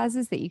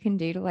exercises that you can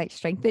do to like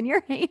strengthen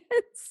your hands?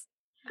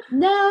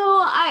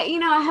 No,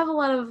 I have a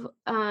lot of,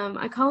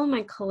 I call them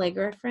my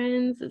calligrapher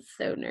friends. It's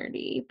so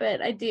nerdy, but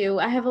I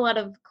have a lot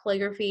of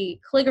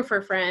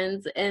calligrapher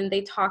friends, and they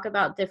talk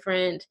about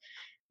different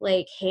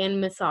like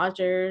hand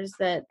massagers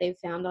that they've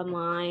found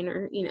online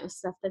or,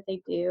 stuff that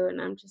they do. And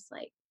I'm just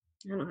like,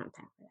 I don't have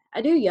time for that.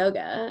 I do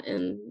yoga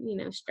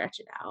and, stretch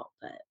it out,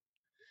 but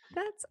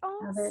That's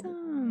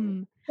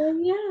awesome. so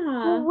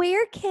yeah. Well,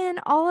 where can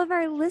all of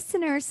our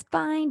listeners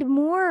find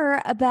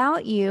more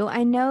about you?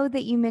 I know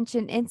that you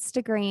mentioned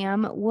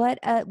Instagram.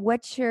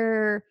 What's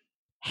your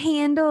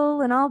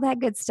handle and all that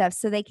good stuff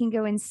so they can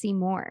go and see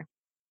more?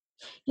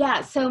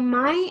 Yeah, so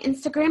my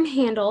Instagram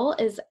handle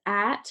is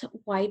at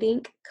White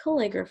Ink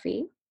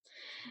Calligraphy.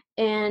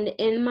 And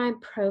in my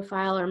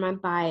profile or my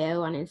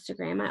bio on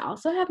Instagram, I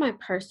also have my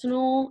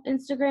personal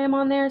Instagram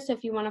on there. So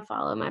if you want to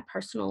follow my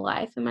personal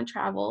life and my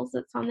travels,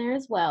 it's on there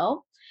as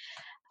well.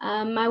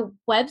 My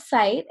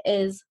website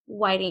is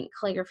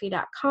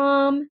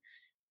whiteinkcalligraphy.com,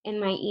 and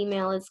my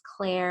email is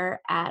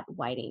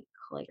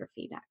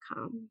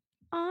claire@whiteinkcalligraphy.com.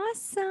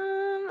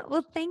 Awesome.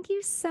 Well, thank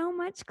you so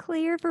much,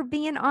 Claire, for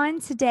being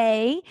on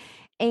today.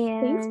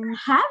 And thanks for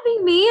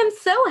having me. I'm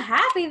so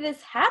happy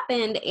this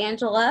happened,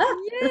 Angela.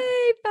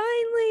 Yay,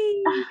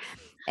 finally.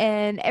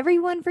 And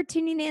everyone for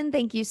tuning in,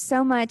 thank you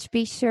so much.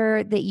 Be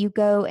sure that you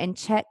go and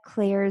check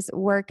Claire's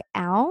work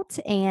out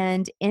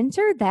and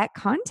enter that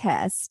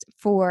contest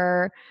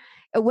for,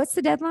 what's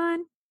the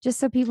deadline? Just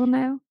so people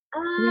know.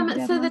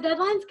 So the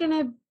deadline's going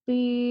to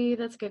be,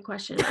 that's a good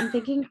question. I'm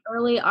thinking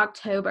early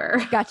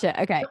October.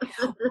 Gotcha. Okay.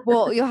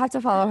 Well, you'll have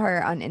to follow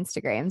her on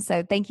Instagram.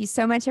 So thank you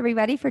so much,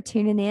 everybody, for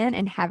tuning in,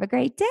 and have a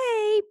great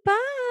day.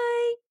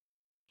 Bye.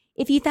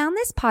 If you found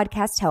this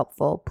podcast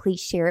helpful, please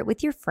share it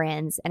with your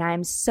friends, and I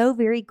am so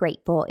very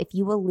grateful if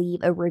you will leave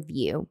a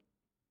review.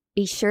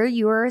 Be sure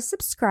you are a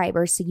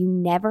subscriber so you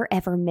never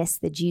ever miss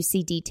the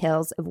juicy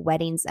details of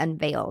Weddings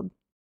Unveiled.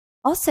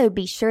 Also,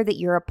 be sure that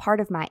you're a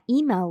part of my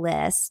email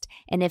list,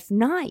 and if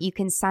not, you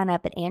can sign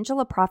up at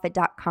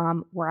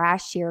angelaprofit.com, where I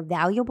share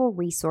valuable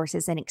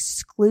resources and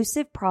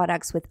exclusive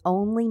products with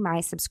only my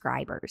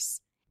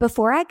subscribers.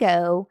 Before I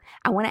go,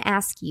 I want to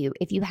ask you,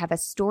 if you have a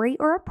story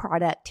or a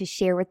product to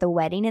share with the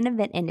wedding and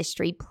event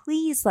industry,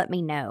 please let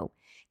me know.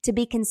 To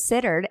be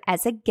considered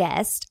as a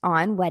guest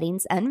on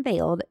Weddings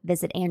Unveiled,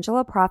 visit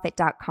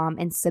angelaprofit.com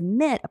and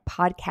submit a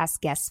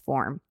podcast guest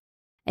form.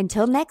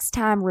 Until next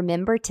time,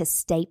 remember to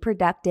stay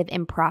productive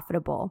and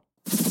profitable.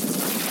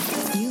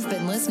 You've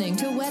been listening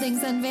to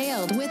Weddings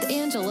Unveiled with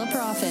Angela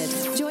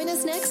Profit. Join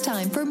us next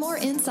time for more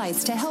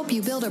insights to help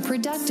you build a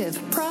productive,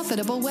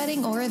 profitable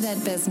wedding or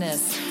event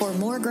business. For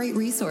more great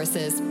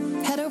resources,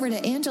 head over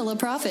to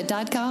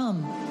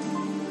angelaprofit.com.